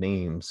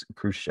names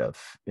Khrushchev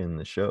in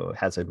the show,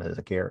 has him as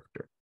a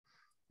character.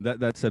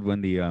 That said,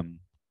 when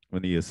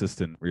the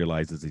assistant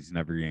realizes he's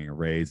never getting a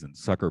raise and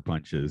sucker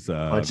punches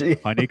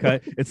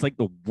Honeycutt, it's like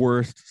the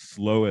worst,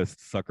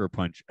 slowest sucker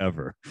punch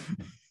ever.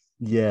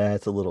 Yeah,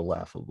 it's a little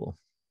laughable.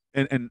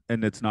 And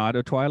it's not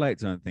a Twilight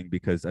Zone thing,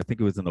 because I think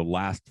it was in the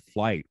last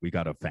flight we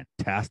got a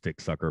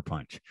fantastic sucker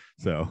punch.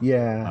 So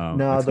yeah,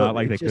 no, it's not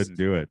like they couldn't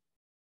do it.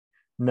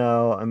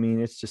 No, I mean,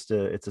 it's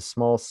a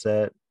small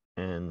set,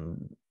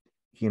 and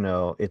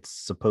it's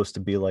supposed to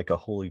be like a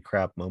holy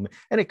crap moment,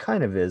 and it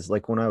kind of is.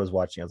 Like when I was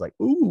watching, I was like,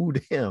 ooh,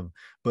 damn.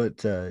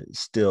 But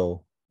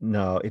still,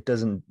 no, it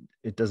doesn't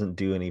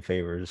do any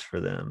favors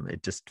for them.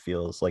 It just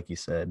feels, like you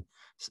said,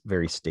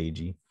 very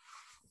stagey.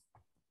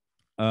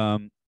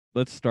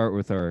 Let's start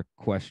with our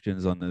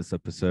questions on this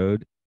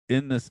episode.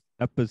 In this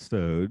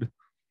episode,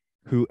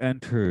 who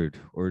entered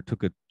or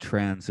took a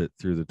transit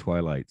through the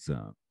Twilight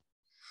Zone?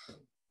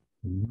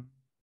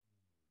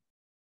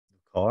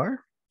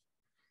 Car?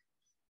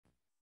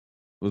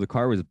 Well, the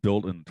car was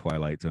built in the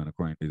Twilight Zone,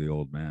 according to the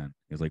old man.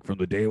 He's like, from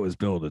the day it was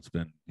built, it's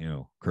been,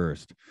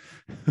 cursed.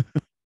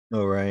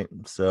 Oh, right.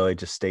 So it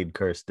just stayed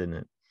cursed, didn't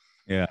it?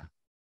 Yeah.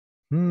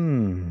 I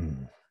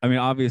mean,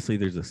 obviously,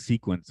 there's a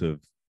sequence of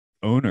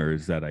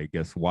owners that I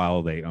guess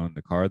while they own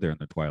the car, they're in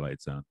the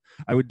Twilight Zone.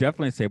 I would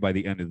definitely say by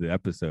the end of the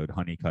episode,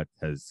 Honeycutt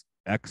has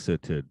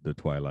exited the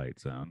Twilight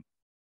Zone.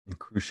 And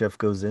Khrushchev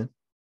goes in.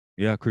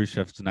 Yeah,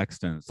 Khrushchev's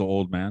next, and it's the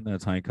old man.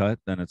 That's Honeycutt.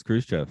 Then it's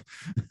Khrushchev.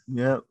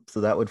 Yeah,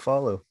 so that would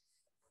follow.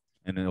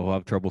 And then he'll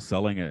have trouble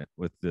selling it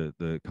with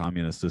the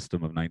communist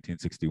system of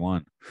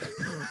 1961.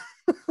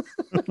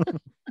 I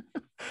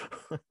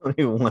don't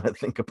even want to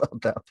think about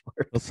that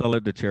part. He'll sell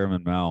it to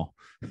Chairman Mao.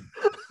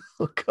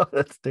 Oh God,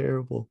 that's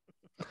terrible.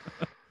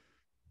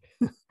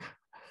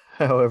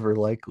 However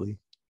likely.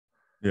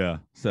 Yeah.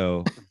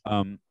 So,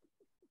 are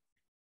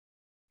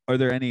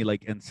there any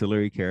like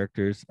ancillary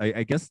characters?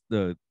 I guess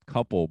the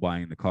couple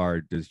buying the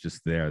car is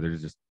just there. They're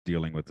just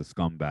dealing with the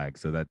scumbag.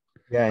 So that,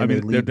 yeah, I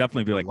mean, they'll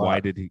definitely be like, why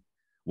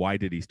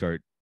did he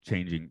start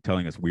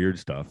telling us weird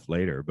stuff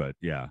later? But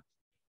yeah.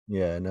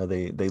 Yeah, no,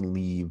 they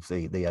leave.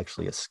 They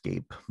actually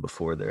escape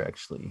before they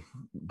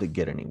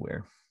get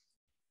anywhere.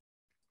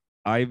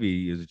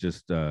 Ivy is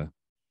just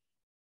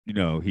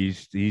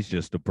he's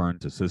just a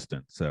burnt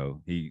assistant.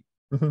 So he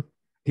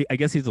I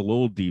guess he's a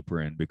little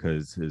deeper in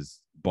because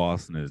his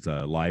boss and his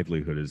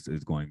livelihood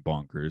is going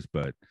bonkers,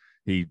 but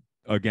he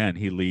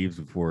leaves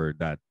before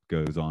that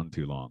goes on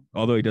too long.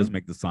 Although he does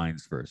make the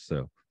signs first,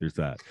 so there's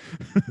that.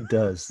 He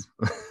does.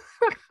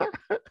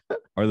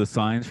 Are the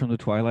signs from the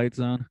Twilight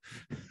Zone?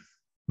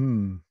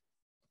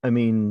 I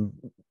mean,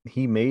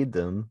 he made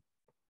them,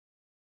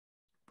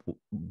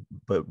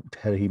 but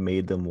had he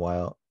made them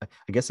while?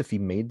 I guess if he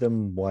made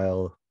them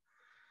while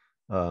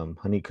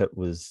Honeycutt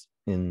was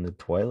in the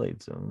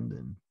Twilight Zone,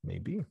 then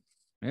maybe.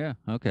 Yeah.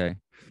 Okay.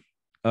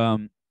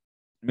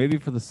 Maybe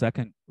for the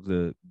second,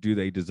 do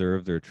they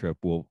deserve their trip?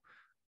 Well,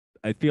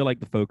 I feel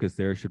like the focus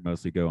there should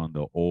mostly go on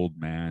the old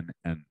man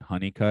and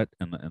Honeycutt,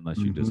 unless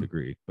you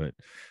disagree. But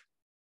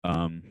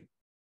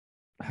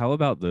how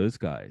about those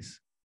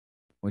guys?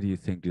 What do you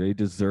think? Do they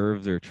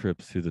deserve their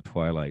trips through the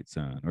Twilight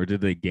Zone, or did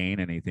they gain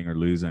anything or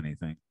lose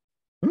anything?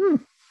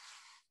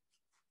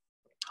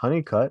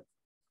 Honeycutt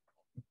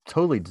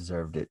totally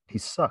deserved it. He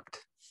sucked.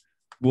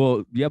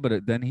 Well, yeah,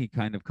 but then he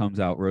kind of comes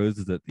out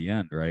roses at the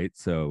end, right?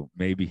 So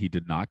maybe he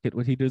did not get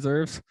what he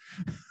deserves.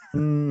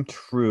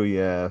 True.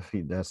 Yeah.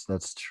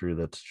 That's true.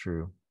 That's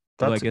true.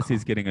 Well, I guess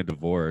he's getting a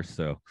divorce.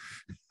 So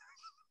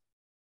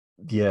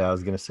yeah, I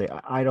was gonna say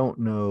I don't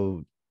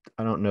know.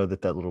 I don't know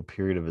that little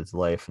period of his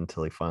life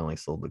until he finally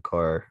sold the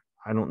car.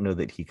 I don't know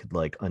that he could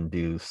like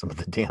undo some of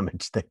the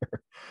damage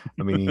there.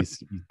 I mean,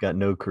 he's got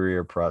no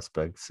career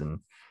prospects and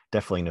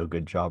definitely no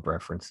good job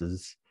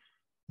references.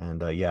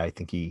 And yeah, I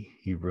think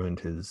he ruined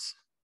his,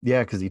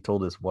 because he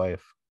told his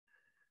wife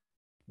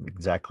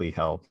exactly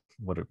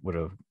what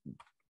a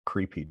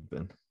creep he'd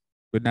been.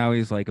 But now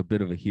he's like a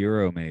bit of a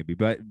hero, maybe.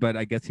 But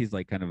I guess he's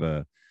like kind of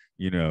a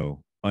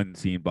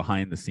unseen,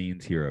 behind the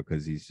scenes hero,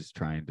 because he's just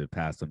trying to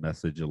pass a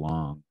message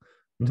along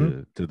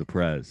to the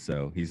press.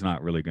 So he's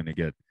not really going to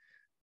get.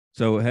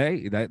 So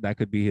hey, that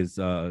could be his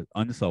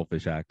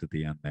unselfish act at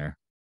the end there.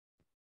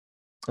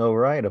 Oh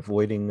right,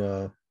 avoiding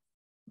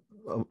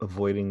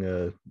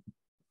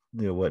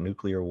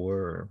nuclear war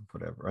or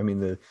whatever. I mean,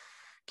 the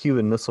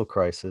Cuban Missile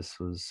Crisis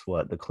was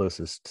the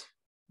closest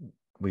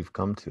we've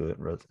come to it,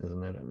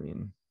 isn't it? I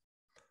mean,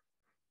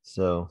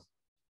 so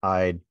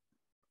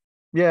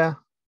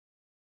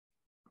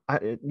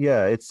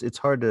it's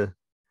hard to.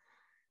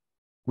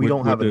 We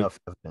don't have enough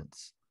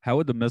evidence. How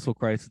would the missile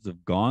crisis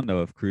have gone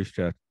though if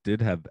Khrushchev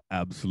did have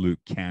absolute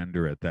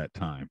candor at that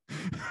time?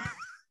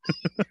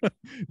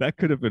 That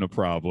could have been a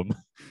problem.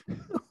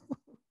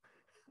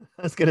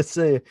 I was gonna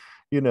say,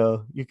 you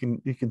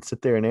can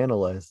sit there and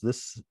analyze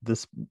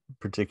this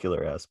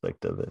particular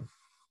aspect of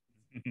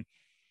it.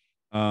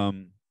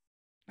 um,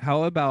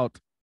 how about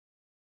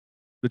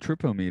the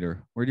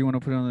tripometer? Where do you want to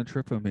put it on the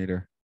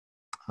tripometer?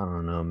 I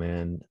don't know,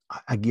 man.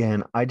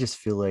 Again, I just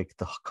feel like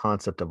the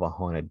concept of a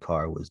haunted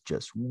car was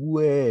just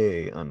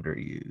way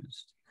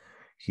underused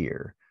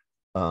here.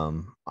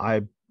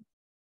 I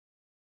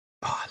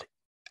God,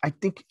 I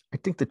think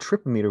the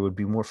tripometer would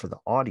be more for the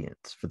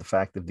audience, for the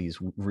fact of these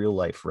real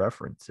life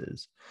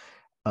references.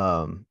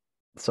 Um,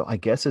 so I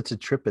guess it's a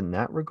trip in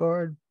that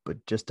regard,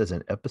 but just as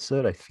an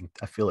episode,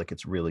 I feel like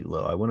it's really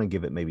low. I want to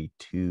give it maybe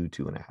two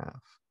and a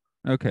half.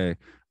 Okay.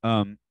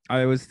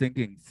 I was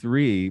thinking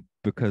 3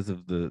 because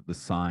of the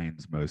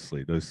signs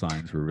mostly. Those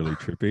signs were really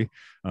trippy.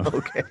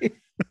 Okay.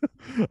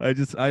 I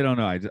don't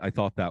know. I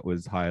thought that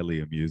was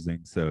highly amusing.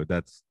 So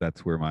that's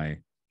where my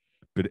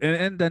but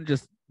and then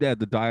just yeah,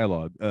 the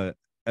dialogue.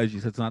 As you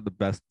said, it's not the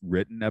best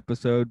written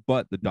episode,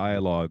 but the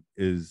dialogue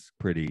is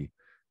pretty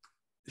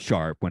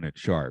sharp when it's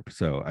sharp.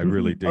 So I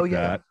really Oh dig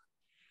yeah. that.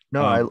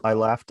 No, Um, I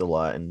laughed a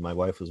lot, and my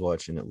wife was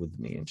watching it with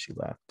me, and she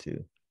laughed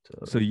too.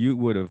 so So you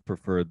would have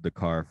preferred the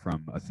car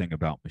from A Thing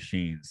About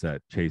Machines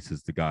that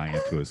chases the guy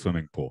into a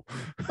swimming pool.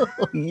 oh,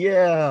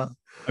 yeah.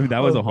 I mean, that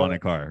was Oh a god.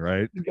 haunted car,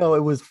 right? No,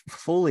 it was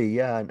fully,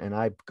 yeah, and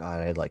I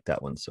like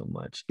that one so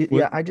much. What?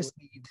 Yeah,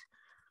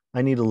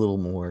 I need a little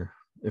more.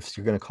 If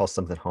you're gonna call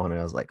something haunted,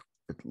 I was like,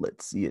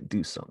 let's see it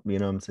do something. You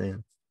know what I'm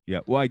saying? Yeah.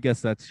 Well, I guess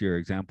that's your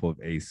example of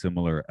a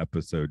similar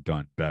episode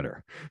done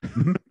better.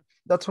 Mhm.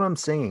 That's what I'm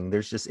saying.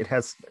 There's just it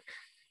has,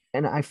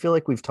 and I feel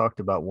like we've talked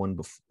about one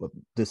before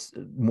this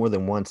more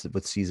than once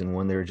with season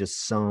one. There are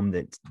just some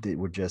that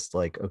were just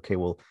like, okay,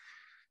 well,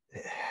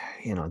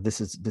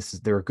 this is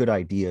there are good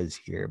ideas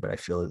here, but I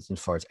feel as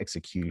far as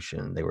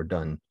execution, they were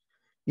done,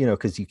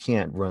 because you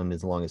can't run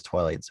as long as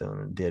Twilight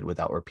Zone did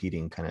without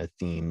repeating kind of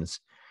themes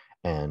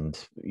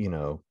and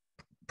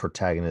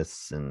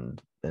protagonists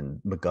and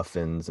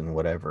MacGuffins and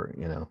whatever.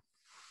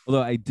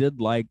 Although I did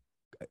like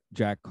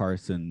Jack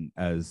Carson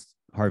as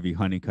Harvey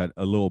Honeycutt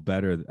a little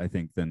better, I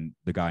think, than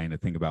the guy in A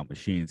Thing About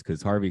Machines,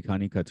 because Harvey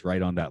Honeycutt's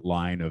right on that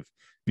line of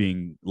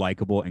being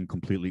likable and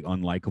completely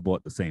unlikable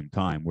at the same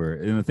time. Where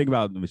in The Thing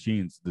About the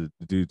Machines, the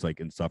dude's like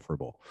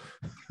insufferable.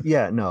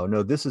 Yeah,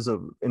 no, this is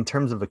in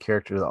terms of a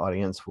character the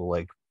audience will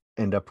like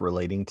end up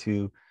relating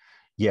to.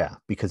 Yeah,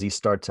 because he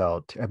starts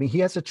out, I mean, he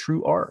has a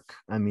true arc.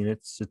 I mean,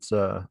 it's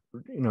you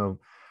know,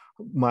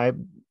 my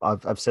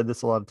I've said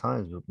this a lot of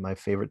times, but my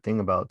favorite thing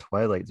about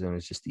Twilight Zone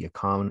is just the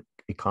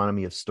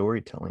economy of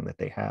storytelling that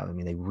they have. I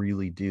mean, they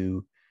really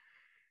do.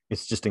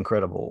 It's just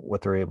incredible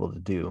what they're able to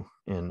do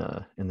in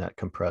that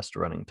compressed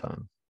running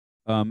time.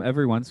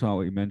 Every once in a while,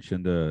 we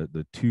mentioned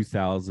the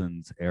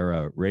 2000s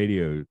era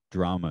radio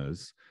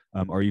dramas.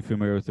 Are you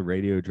familiar with the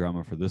radio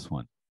drama for this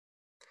one?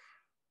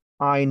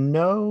 I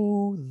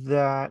know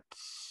that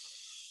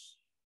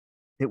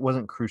it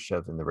wasn't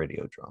Khrushchev in the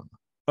radio drama.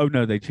 Oh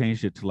no, they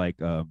changed it to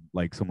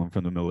like someone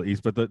from the Middle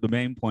East. But the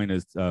main point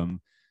is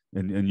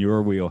in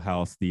your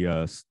wheelhouse,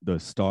 the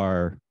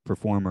star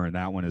performer in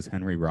that one is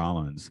Henry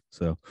Rollins.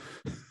 So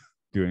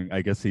doing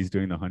I guess he's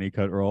doing the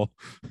Honeycutt role.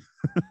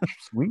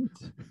 Sweet.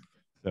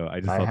 So I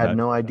just I thought had that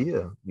no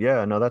idea.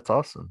 Yeah, no, that's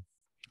awesome.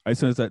 I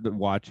saw that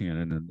watching it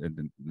and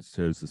it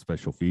shows the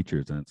special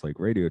features and it's like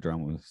radio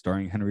drama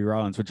starring Henry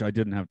Rollins, which I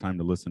didn't have time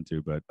to listen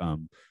to, but I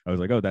was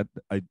like, oh, that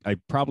I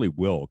probably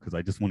will because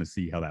I just want to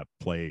see how that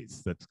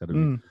plays. That's got to be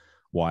Mm.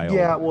 wild.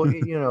 Yeah,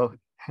 well,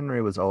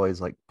 Henry was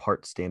always like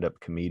part stand-up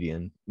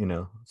comedian,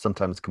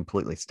 sometimes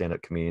completely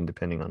stand-up comedian,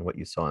 depending on what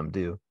you saw him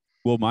do.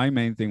 Well, my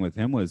main thing with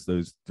him was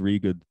those 3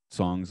 good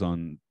songs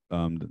on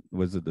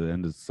was it The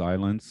End of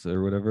Silence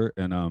or whatever,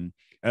 and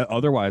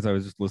otherwise I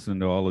was just listening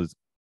to all his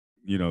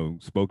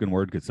spoken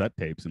word cassette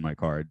tapes in my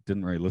car. I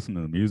didn't really listen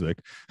to the music.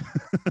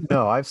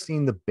 No, I've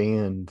seen the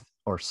band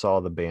or saw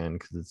the band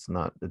because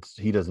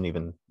he doesn't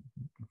even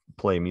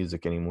play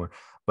music anymore.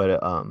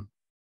 But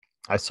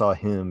I saw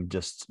him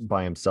just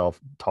by himself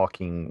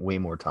talking way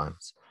more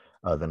times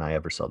than I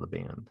ever saw the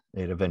band.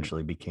 It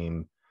eventually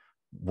became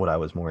what I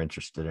was more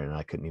interested in. And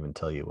I couldn't even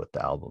tell you what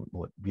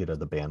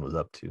the band was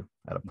up to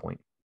at a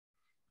point.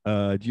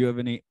 Do you have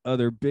any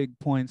other big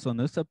points on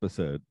this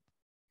episode?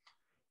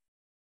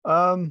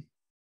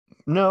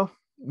 No,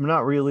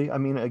 not really. I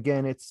mean,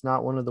 again, it's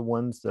not one of the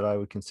ones that I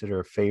would consider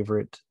a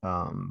favorite.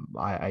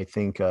 I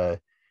think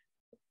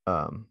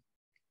um,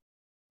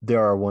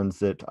 there are ones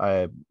that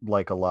I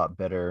like a lot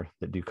better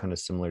that do kind of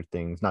similar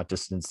things, not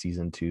just in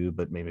season 2,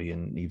 but maybe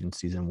in even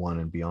season 1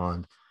 and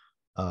beyond.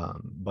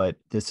 But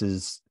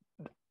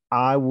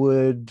I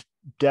would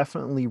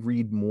definitely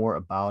read more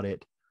about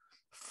it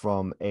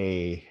from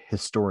a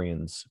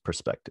historian's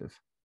perspective.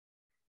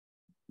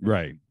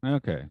 Right.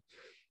 Okay.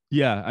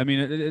 Yeah. I mean,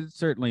 it's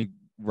certainly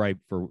ripe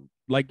for,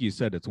 like you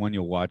said, it's one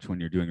you'll watch when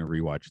you're doing a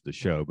rewatch of the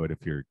show. But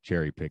if you're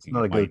cherry It's picking,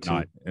 not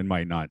a it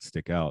might not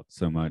stick out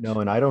so much.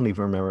 No, and I don't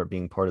even remember it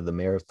being part of the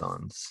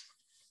marathons.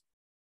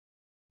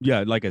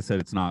 Yeah. Like I said,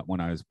 it's not one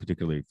I was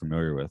particularly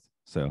familiar with.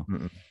 So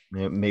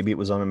maybe it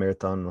was on a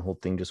marathon and the whole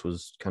thing just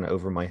was kind of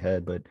over my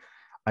head, but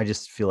I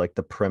just feel like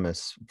the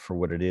premise for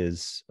what it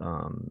is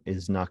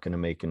not going to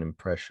make an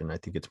impression. I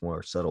think it's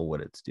more subtle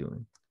what it's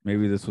doing.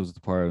 maybe this was the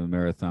part of the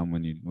marathon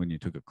when you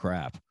took a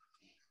crap.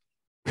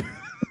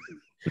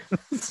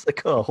 It's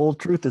like a whole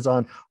truth is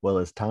on. Well,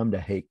 it's time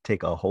to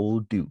take a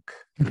whole Duke.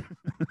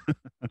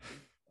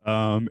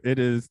 It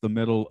is the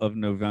middle of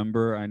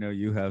November. I know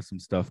you have some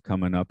stuff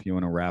coming up. You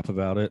want to rap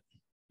about it?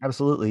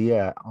 Absolutely,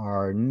 yeah.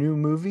 Our new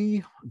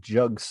movie,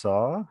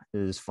 Jigsaw,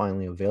 is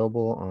finally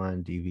available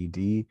on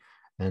DVD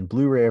and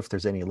Blu-ray if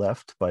there's any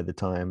left by the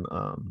time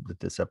that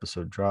this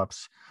episode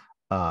drops.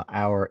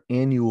 Our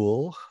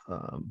annual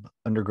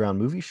underground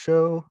movie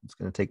show is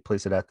going to take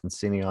place at Athens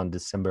Cine on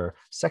December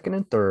 2nd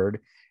and 3rd.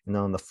 And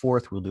then on the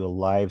 4th, we'll do a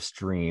live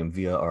stream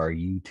via our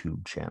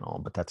YouTube channel,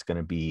 but that's going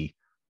to be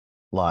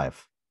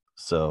live.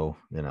 So,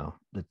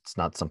 it's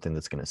not something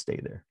that's going to stay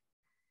there.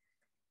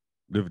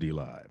 Livity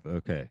Live.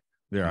 Okay.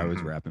 There, I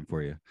was rapping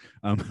for you.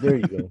 There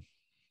you go.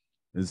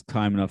 It's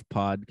Time Enough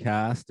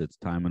Podcast. It's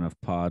Time Enough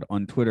Pod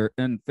on Twitter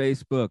and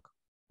Facebook.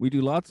 We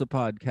do lots of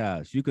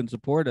podcasts. You can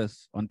support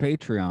us on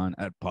Patreon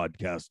at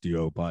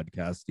Podcastio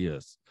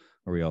Podcastius,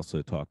 where we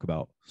also talk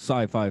about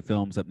sci-fi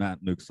films at Matt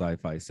and Luke's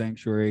Sci-Fi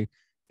Sanctuary.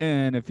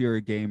 And if you're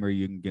a gamer,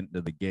 you can get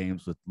into the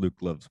games with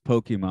Luke Loves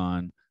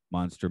Pokemon,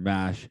 Monster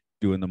Mash,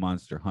 doing the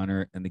Monster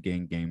Hunter, and the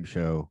Game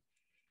Show,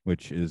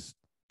 which is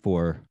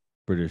for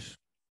British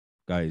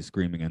guys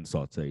screaming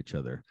insults at each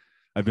other.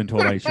 I've been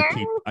told I should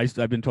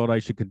I've been told I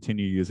should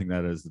continue using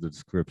that as the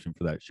description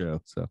for that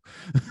show. So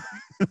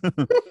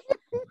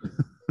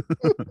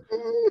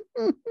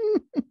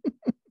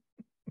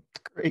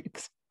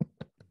Great.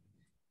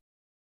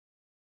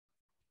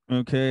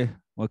 Okay,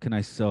 what can I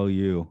sell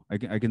you?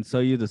 I can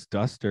sell you this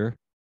duster.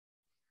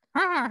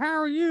 Hi, how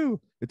are you?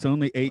 It's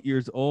only 8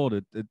 years old.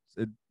 It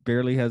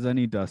barely has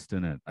any dust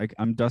in it.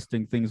 I'm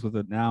dusting things with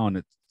it now, and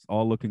it's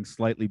all looking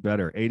slightly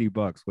better.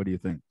 $80. What do you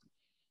think?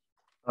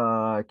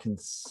 I can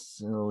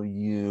sell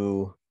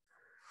you.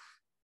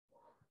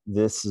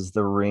 This is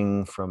the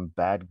ring from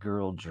Bad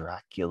Girl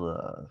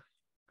Dracula.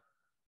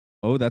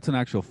 Oh, that's an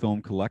actual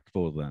film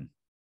collectible then.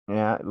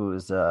 Yeah, it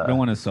was. I don't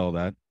want to sell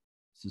that.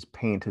 This is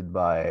painted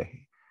by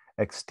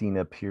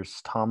Xtina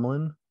Pierce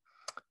Tomlin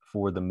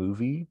for the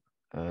movie,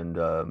 and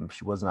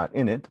she was not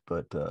in it,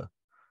 but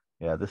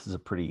yeah, this is a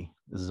pretty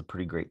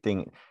great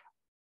thing.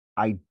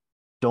 I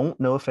don't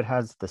know if it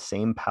has the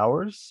same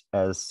powers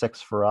as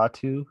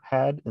Sexferatu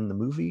had in the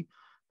movie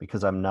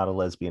because I'm not a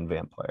lesbian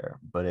vampire.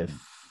 But if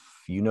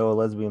you know a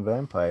lesbian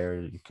vampire,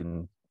 you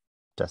can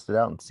test it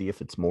out and see if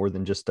it's more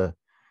than just a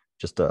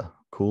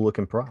cool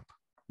looking prop.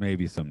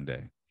 Maybe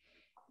someday.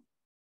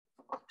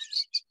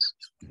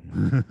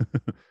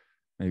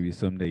 Maybe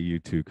someday you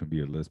too can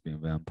be a lesbian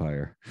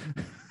vampire.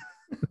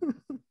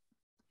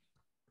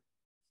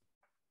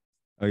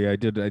 Oh yeah, I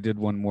did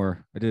one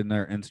more. I did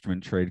another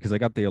instrument trade because I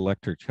got the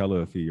electric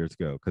cello a few years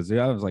ago. Because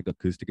I was like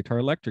acoustic guitar,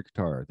 electric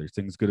guitar. There's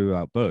things good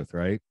about both,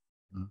 right?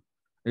 Mm-hmm.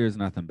 There's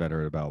nothing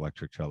better about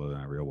electric cello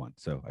than a real one.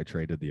 So I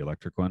traded the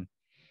electric one,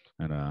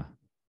 and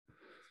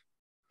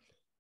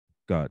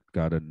got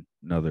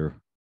another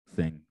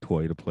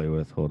toy to play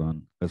with. Hold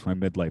on, that's my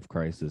midlife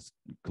crisis,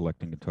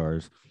 collecting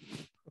guitars.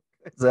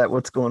 Is that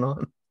what's going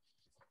on?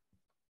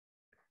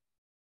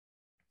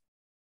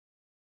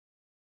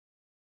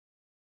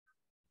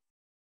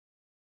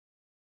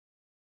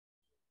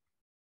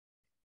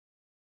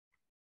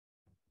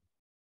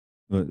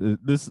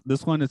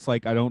 This one, it's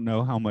like I don't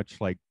know how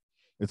much like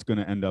it's going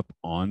to end up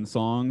on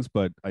songs,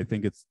 but I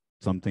think it's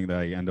something that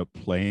I end up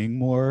playing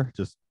more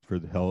just for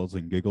the hells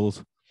and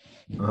giggles.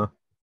 Uh-huh.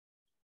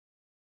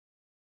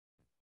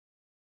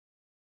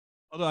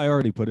 Although I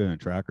already put in a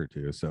track or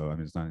two, so I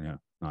mean it's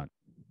not.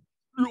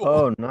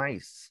 Oh,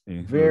 nice!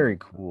 Very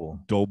cool.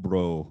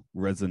 Dobro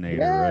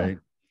resonator, right?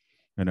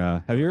 And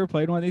have you ever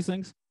played one of these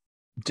things?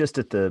 Just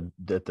at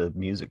the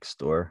music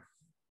store.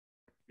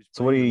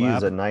 So what do you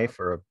use? A knife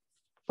or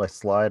a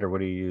slide, or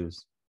what do you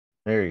use?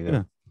 There you go.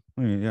 Yeah,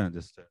 I mean, yeah,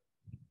 just. I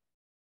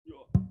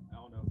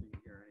don't know if you can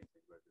hear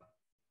anything, but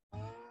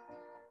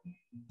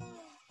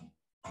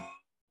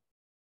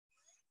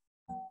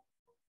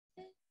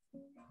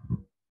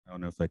I don't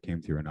know if that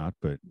came through or not,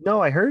 but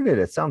no, I heard it.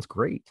 It sounds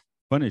great.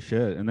 Fun as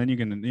shit. And then you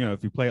can,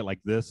 if you play it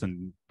like this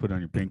and put it on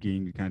your pinky,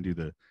 you can kind of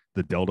do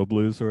the Delta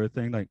blues sort of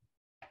thing, like.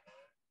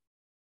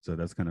 So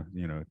that's kind of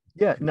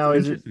Yeah. Now,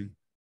 is it?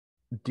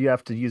 Do you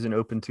have to use an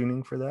open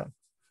tuning for that?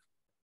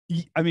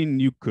 I mean,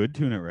 you could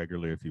tune it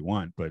regularly if you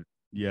want, but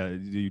yeah,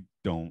 you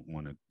don't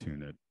want to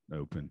tune it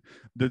open.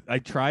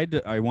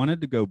 I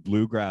wanted to go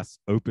bluegrass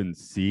open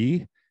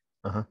C,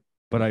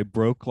 but I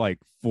broke like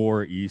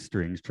 4 E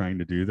strings trying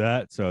to do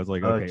that. So I was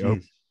like, okay,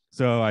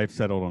 so I've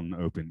settled on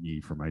open E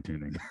for my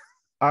tuning.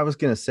 I was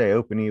going to say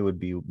open E would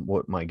be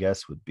what my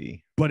guess would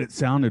be. But it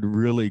sounded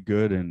really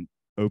good in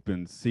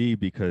open C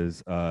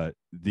because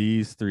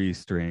these 3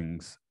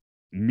 strings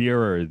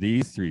mirror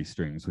these 3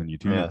 strings when you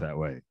tune it that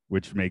way,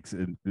 which makes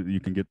it,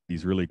 you can get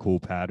these really cool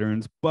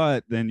patterns,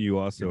 but then you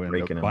also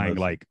end up buying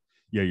like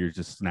Yeah, you're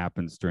just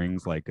snapping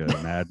strings like a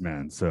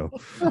madman. So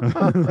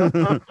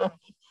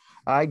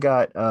I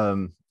got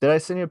did I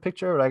send you a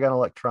picture of it? I got an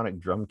electronic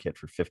drum kit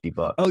for oh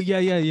 $50. yeah,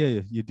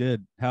 you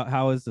did.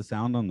 How is the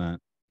sound on that?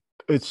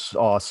 It's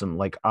awesome.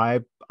 Like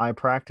I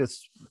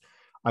practice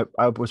I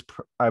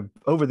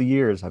over the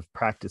years I've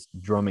practiced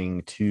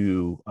drumming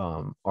to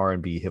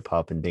R&B, hip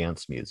hop and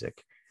dance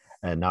music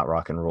and not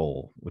rock and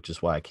roll, which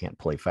is why I can't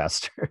play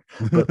faster.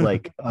 But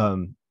like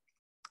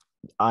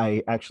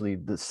I actually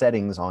the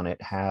settings on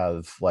it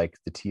have like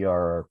the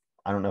TR,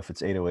 I don't know if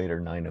it's 808 or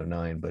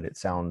 909, but it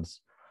sounds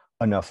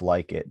enough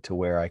like it to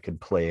where I could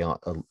play on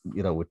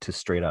with to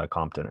Straight Outta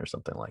Compton or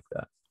something like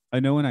that. I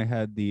know when I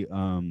had the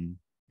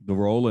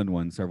Roland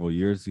one several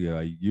years ago,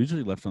 I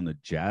usually left on the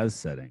jazz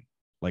setting.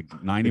 Like The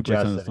 90%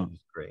 jazz of the setting song.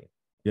 is great.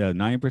 Yeah,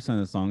 90% of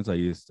the songs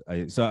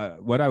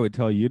what I would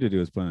tell you to do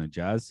is put on a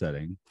jazz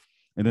setting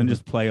and then Mhm.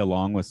 just play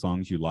along with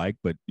songs you like,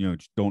 but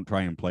don't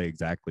try and play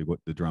exactly what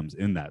the drums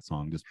in that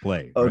song. Just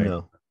play, Oh right?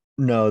 no.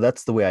 No,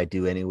 that's the way I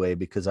do anyway,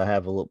 because I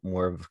have a little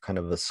more of kind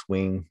of a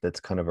swing that's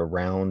kind of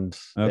around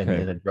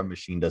Okay. and a drum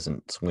machine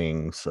doesn't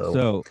swing. So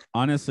So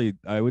honestly,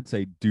 I would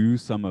say do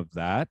some of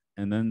that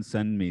and then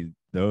send me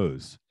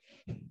those.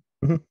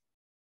 mhm.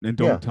 And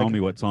don't Yeah, I tell can me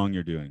do what song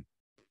you're doing.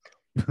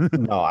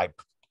 no,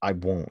 I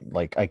won't.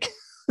 Like I can,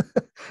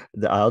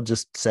 I'll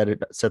just set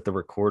the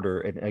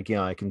recorder and again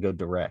I can go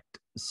direct.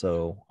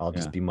 So I'll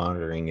just Yeah. be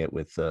monitoring it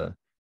with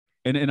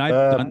And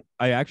uh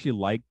I actually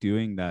like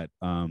doing that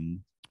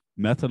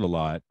method a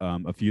lot.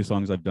 A few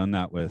songs I've done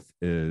that with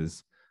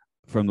is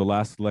from the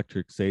last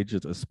Electric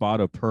Sages, A Spot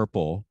of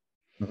Purple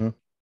mhm.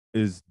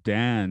 is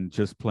Dan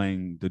just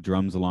playing the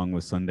drums along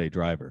with Sunday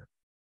Driver.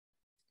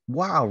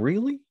 Wow,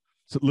 really?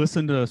 So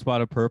listen to A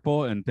Spot of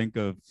Purple and think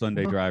of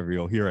Sunday Uh-huh. Driver.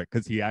 You'll hear it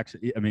because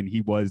I mean,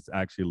 he was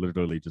actually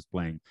literally just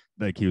playing,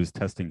 like he was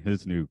testing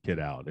his new kit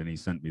out, and he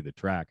sent me the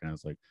track, and I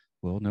was like,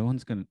 well, no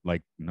one's gonna No,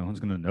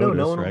 no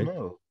notice, one will right?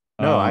 know.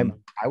 No,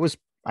 Um,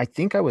 I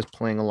think I was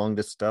playing along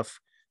to stuff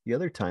the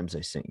other times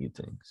I sent you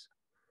things.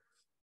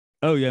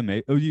 oh yeah,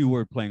 mate. Oh, you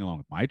were playing along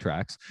with my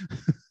tracks.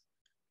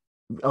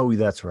 Oh,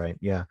 that's right.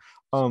 Yeah.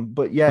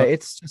 But yeah, Uh,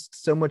 it's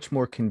just so much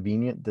more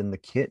convenient than the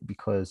kit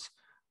because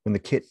when the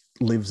kit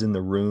lives in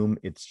the room,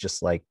 it's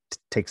just like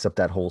takes up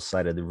that whole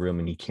side of the room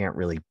and it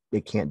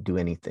can't do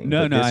anything.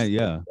 no, But no, this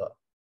yeah,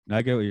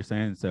 I get what you're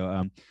saying.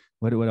 So,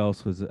 what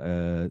else was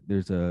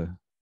there's a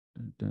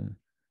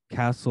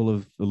Castle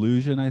of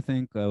Illusion. I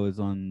think I was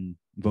on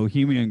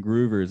Bohemian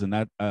Groovers, and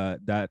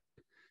that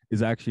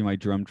is actually my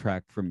drum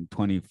track from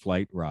 20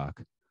 Flight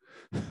Rock.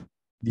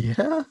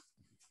 yeah.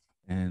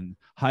 And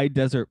High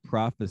Desert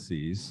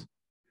Prophecies.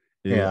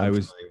 Yeah, I I'm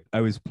was familiar.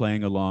 I was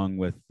playing along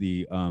with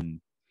the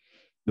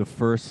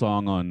first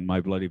song on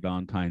My Bloody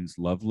Valentine's,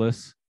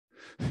 Loveless.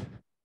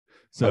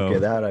 Okay, So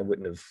that I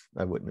wouldn't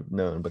have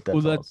known, but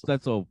well, that's that's awesome.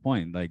 that's the whole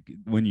point. Like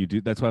when you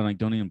do, that's why I'm like,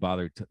 don't even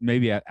bother.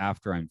 Maybe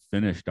after I'm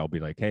finished, I'll be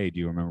like, hey, do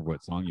you remember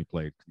what song you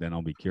played? Then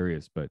I'll be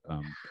curious. But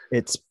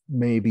It's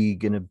maybe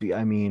gonna be,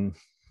 I mean,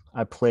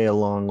 I play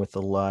along with a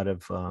lot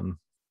of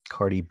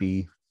Cardi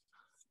B.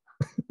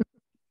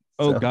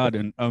 oh So god,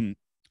 and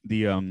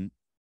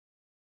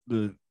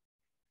the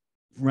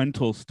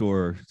rental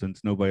store,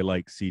 since nobody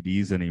likes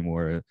CDs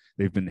anymore,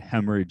 they've been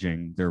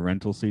hemorrhaging their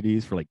rental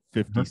CDs for like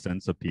 50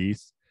 cents a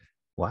piece,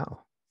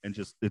 wow. and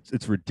just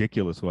it's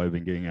ridiculous what I've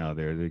been getting out of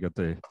there. They got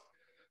the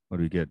what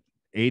do we get?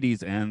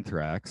 80s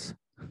Anthrax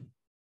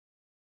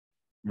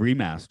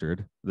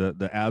remastered,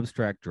 the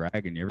Abstract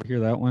Dragon. You ever hear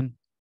that one?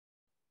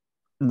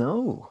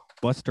 No.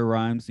 Buster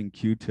Rhymes and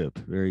Q-Tip,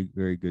 very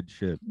very good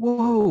shit.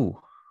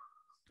 Whoa.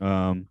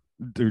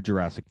 Through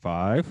Jurassic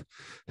 5.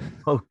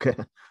 Okay.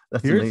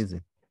 That's Here's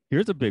amazing.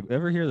 here's a big,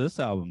 ever hear this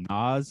album?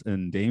 Nas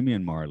and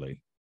Damian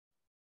Marley.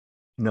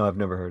 No, I've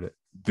never heard it.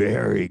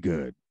 Very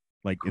good.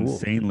 Like Cool.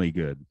 insanely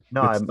good.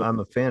 No, It's I'm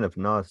a fan of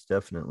Nas,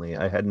 definitely.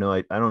 I had no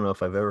I don't know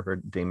if I've ever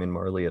heard Damien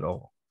Marley at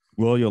all.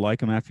 well, you'll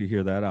like him after you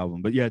hear that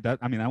album. But yeah, that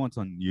one's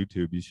on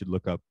YouTube. You should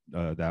look up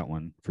that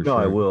one for No,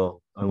 I sure.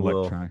 will. I I'm like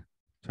will. trying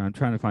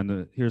to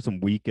find here's some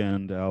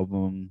Weekend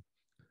album.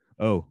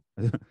 Oh,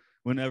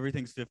 when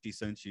everything's 50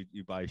 cents,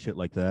 you buy shit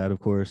like that, of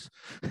course.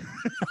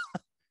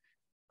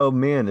 Oh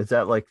man, is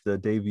that like the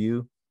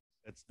debut?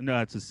 It's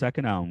no, it's a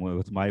second album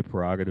with My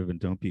Prerogative and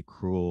Don't Be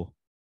Cruel.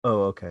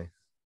 Oh, okay.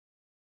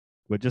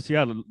 But just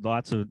yeah,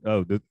 lots of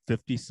the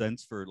 50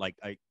 cents for like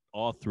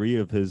all three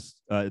of his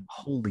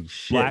Holy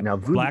shit. black Now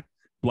Voodoo. black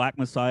black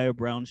Messiah,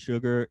 Brown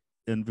Sugar,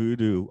 and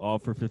Voodoo, all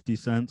for 50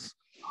 cents.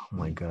 Oh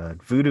my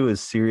God. Voodoo is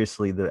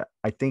seriously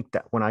I think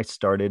that when I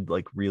started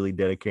like really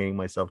dedicating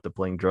myself to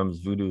playing drums,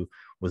 Voodoo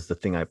was the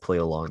thing I play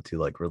along to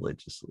like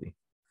religiously.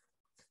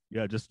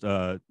 Yeah, just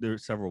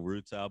there's several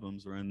Roots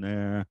albums are in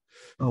there.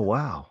 Oh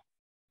wow.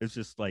 It's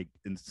just like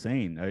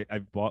insane.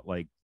 I've bought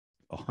like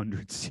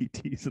 100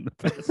 CDs in the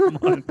past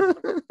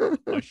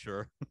month.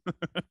 Sure.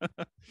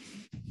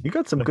 You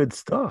got some good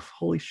stuff.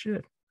 Holy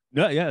shit.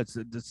 No, yeah,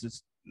 it's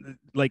just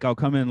like I'll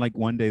come in like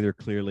one day they're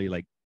clearly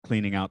like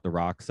cleaning out the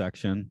rock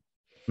section.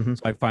 Mhm.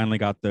 So I finally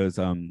got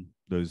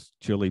those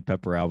Chili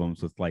Pepper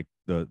albums with like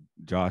the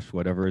Josh,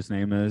 whatever his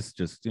name is,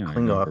 just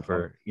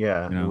Klinghoffer.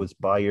 Yeah, you it know, was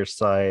By Your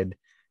Side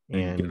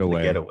and and The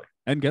Getaway. Getaway.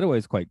 And Getaway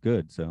is quite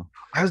good. So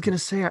I was gonna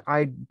say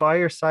I By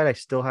Your Side. I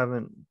still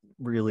haven't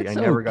really. it's I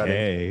never got into.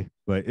 okay,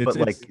 but But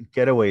like it's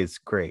Getaway is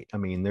great. I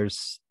mean,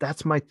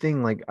 that's my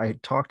thing. Like I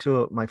talked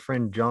to my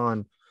friend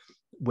John,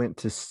 went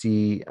to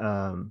see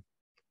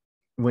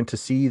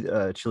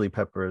Chili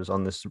Peppers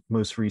on this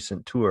most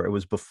recent tour. It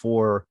was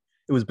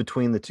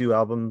between the two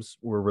albums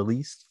were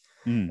released.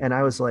 mm, And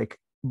I was like,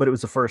 but it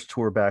was the first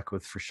tour back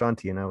with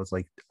Frusciante. And I was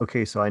like,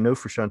 okay, so I know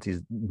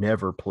Frusciante's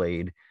never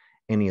played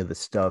any of the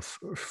stuff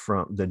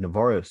from the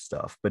Navarro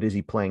stuff, but is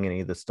he playing any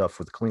of the stuff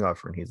with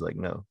Klinghoffer? And he's like,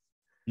 no.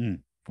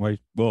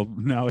 well,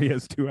 now he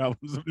has 2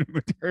 albums of new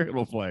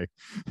material to play.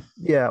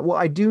 Yeah, well,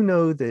 I do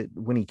know that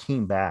when he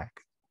came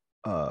back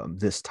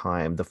this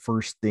time, the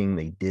first thing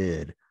they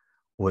did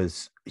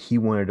was he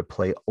wanted to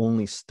play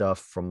only stuff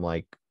from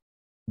like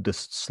the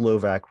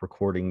Slovak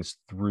recordings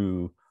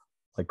through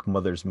like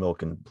Mother's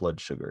Milk and Blood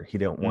Sugar. He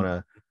didn't want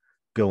to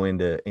go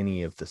into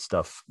any of the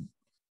stuff,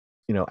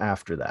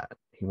 after that.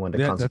 He wanted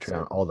to concentrate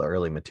on all the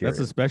early material.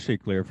 That's especially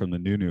clear from the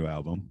new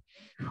album.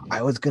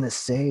 I was gonna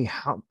say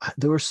how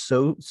there were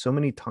so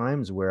many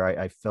times where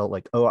I felt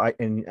like,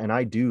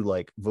 I do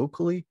like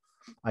vocally,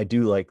 I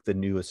do like the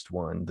newest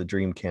one, the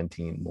Dream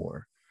Canteen,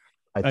 more.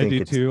 I think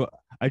do too.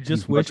 I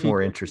just wish much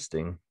more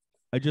interesting.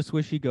 I just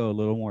wish he'd go a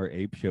little more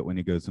ape shit when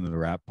he goes into the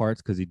rap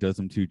parts, because he does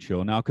them too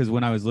chill now. Because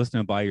when I was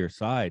listening to By Your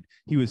Side,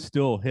 he was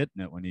still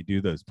hitting it when he do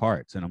those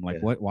parts, and I'm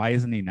like, what? Why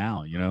isn't he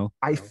now?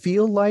 I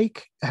feel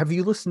like, have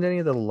you listened to any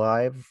of the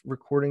live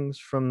recordings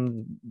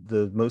from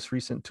the most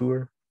recent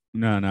tour?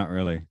 No, not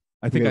really.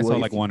 I think I saw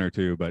like 1 or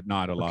 2, but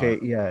not a lot. Okay,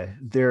 yeah.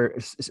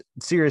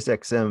 Sirius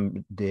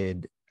XM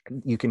did.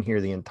 You can hear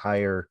the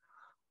entire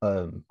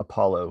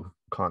Apollo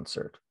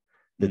concert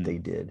that they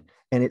did,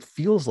 and it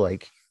feels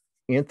like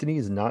Anthony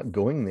is not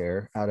going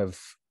there out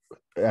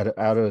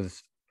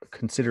of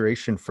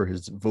consideration for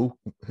his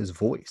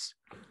voice.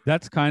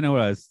 That's kind of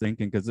what I was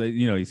thinking, because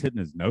he's hitting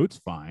his notes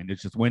fine.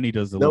 It's just when he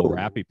does the little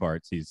rappy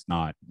parts, he's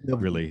not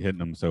really hitting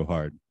them so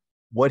hard.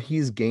 What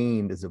he's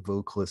gained as a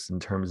vocalist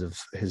in terms of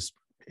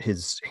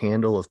his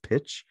handle of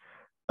pitch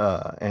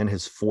and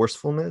his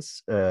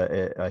forcefulness,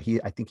 I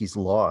think he's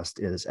lost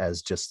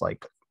as just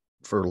like,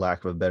 for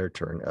lack of a better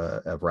term,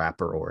 a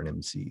rapper or an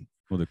MC.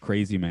 Well, the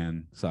crazy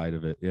man side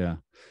of it, yeah.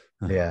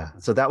 Yeah,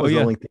 so that was the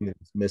only thing that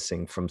was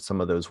missing from some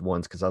of those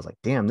ones, because I was like,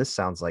 damn, this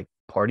sounds like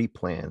Party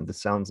Plan,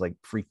 this sounds like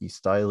Freaky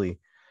Styley,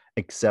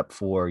 except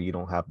for you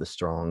don't have the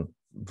strong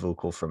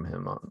vocal from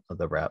him on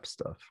the rap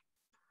stuff.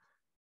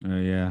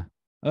 Yeah.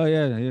 Oh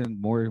yeah,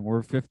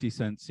 more 50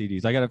 cent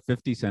CDs. I got a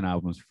 50 cent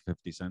albums for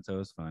 50 cents. That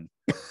was fun.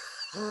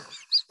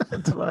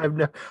 That's what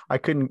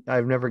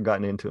I've never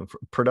gotten into them.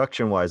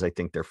 Production wise, I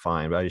think they're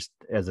fine, but I just,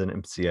 as an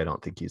MC, I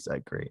don't think he's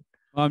that great.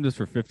 I'm just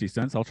for 50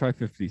 cents. I'll try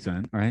 50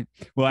 cent. Right.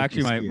 Well,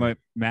 actually, my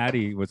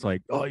Maddie was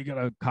like, "Oh, you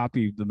gotta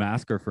copy The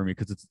Masker for me,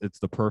 because it's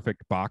the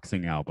perfect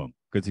boxing album,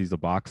 because he's a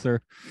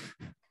boxer."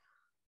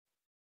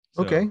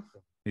 So, okay.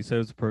 He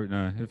says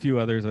a few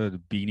others.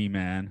 Beanie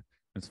Man.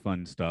 It's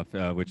fun stuff.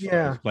 Which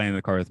I was playing in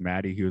the car with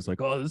Maddie. He was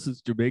like, "Oh, this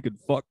is Jamaican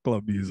fuck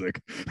club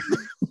music."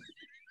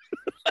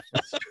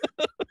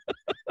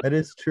 That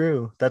is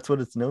true. That's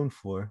what it's known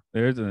for.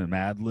 There's a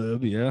Mad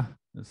Lib, yeah.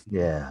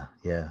 Yeah.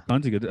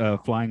 Tons of good.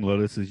 Flying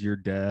Lotus is Your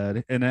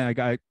Dad. And then I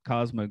got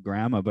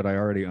Cosmogramma, but I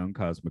already own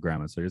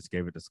Cosmogramma, so I just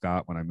gave it to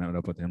Scott when I met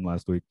up with him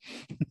last week.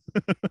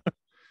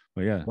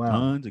 But yeah,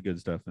 tons of good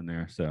stuff in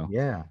there. So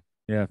yeah.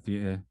 If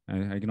you,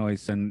 I can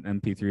always send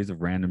MP3s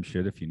of random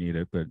shit if you need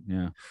it. But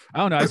yeah, I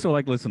don't know. I still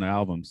like listening to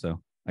albums,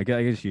 so I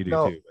guess you do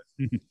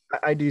too.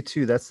 I do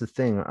too. That's the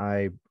thing.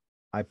 I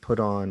put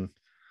on,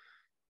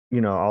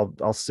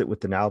 I'll sit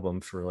with an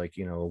album for like,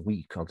 a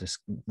week. I'll just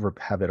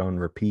have it on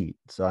repeat.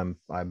 So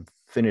I'm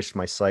finished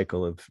my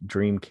cycle of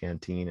Dream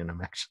Canteen, and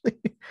I'm actually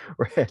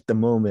right at the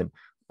moment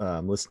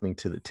listening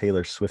to the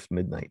Taylor Swift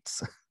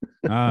Midnights.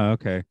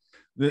 Okay.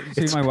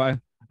 See, my wife,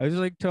 I was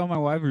like telling my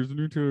wife there's a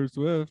new Taylor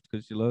Swift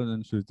because she loves it,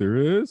 and she was, there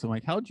is. I'm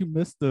like, how'd you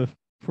miss the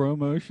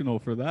promotional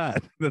for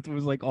that? That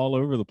was like all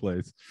over the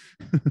place.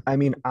 I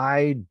mean,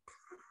 I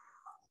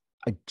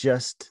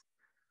just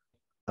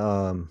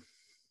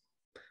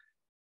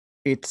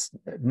it's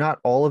not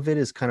all of it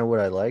is kind of what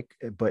I like,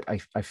 but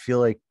I feel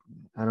like,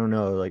 I don't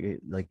know,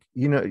 like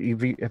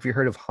have you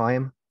heard of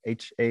Haim?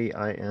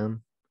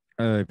 Haim?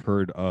 I've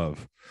heard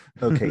of.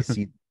 Okay,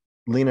 see,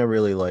 Lena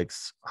really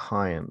likes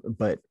Haim,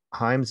 but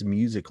Haim's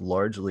music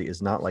largely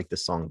is not like the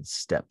song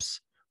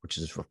Steps, which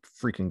is a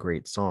freaking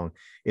great song.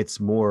 It's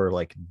more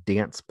like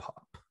dance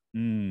pop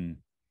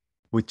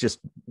with just,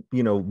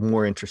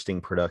 more interesting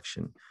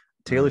production.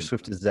 Taylor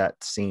Swift is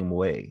that same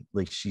way.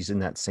 Like, she's in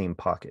that same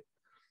pocket.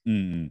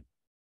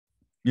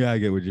 Yeah, I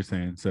get what you're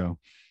saying. So,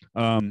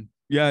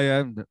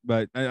 yeah,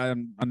 but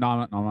I'm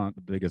not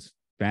the biggest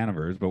fan of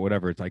hers, but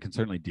whatever. I can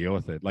certainly deal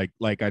with it.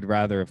 Like I'd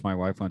rather, if my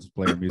wife wants to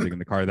play her music in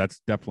the car,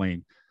 that's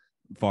definitely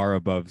far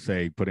above,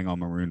 say, putting on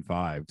Maroon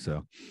 5.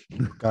 So,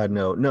 God,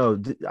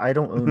 no, I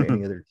don't own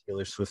any other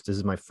Taylor Swift. This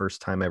is my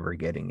first time ever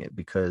getting it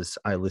because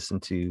I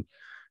listened to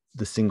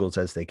the singles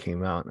as they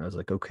came out, and I was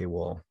like, okay,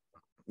 well,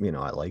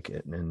 I like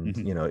it, and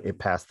it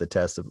passed the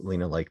test of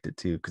Lena liked it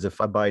too. Because if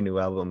I buy a new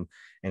album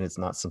and it's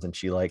not something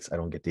she likes, I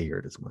don't get to hear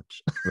it as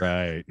much.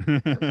 right.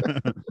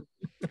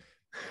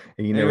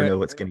 And you never know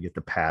what's going to get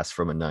the pass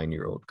from a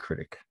 9-year-old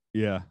critic.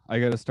 Yeah, I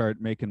got to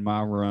start making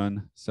my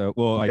run. So,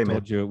 well, okay, I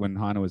told you when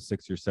Hannah was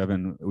 6 or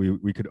 7,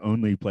 we could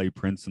only play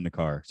Prince in the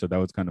car, so that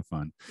was kind of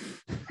fun.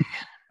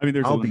 I mean,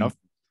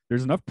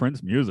 there's enough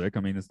Prince music.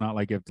 I mean, it's not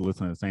like you have to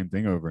listen to the same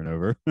thing over and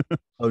over.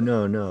 Oh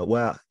no,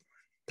 well,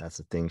 that's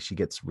the thing. She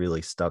gets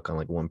really stuck on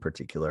like one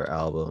particular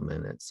album,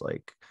 and it's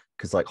like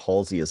because like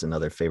Halsey is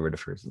another favorite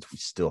of hers, and we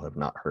still have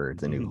not heard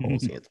the new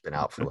Halsey. It's been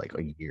out for like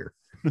a year.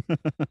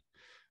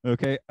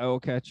 Okay, I'll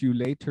catch you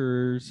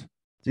later. See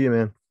you,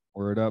 man.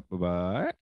 Word up. Bye-bye.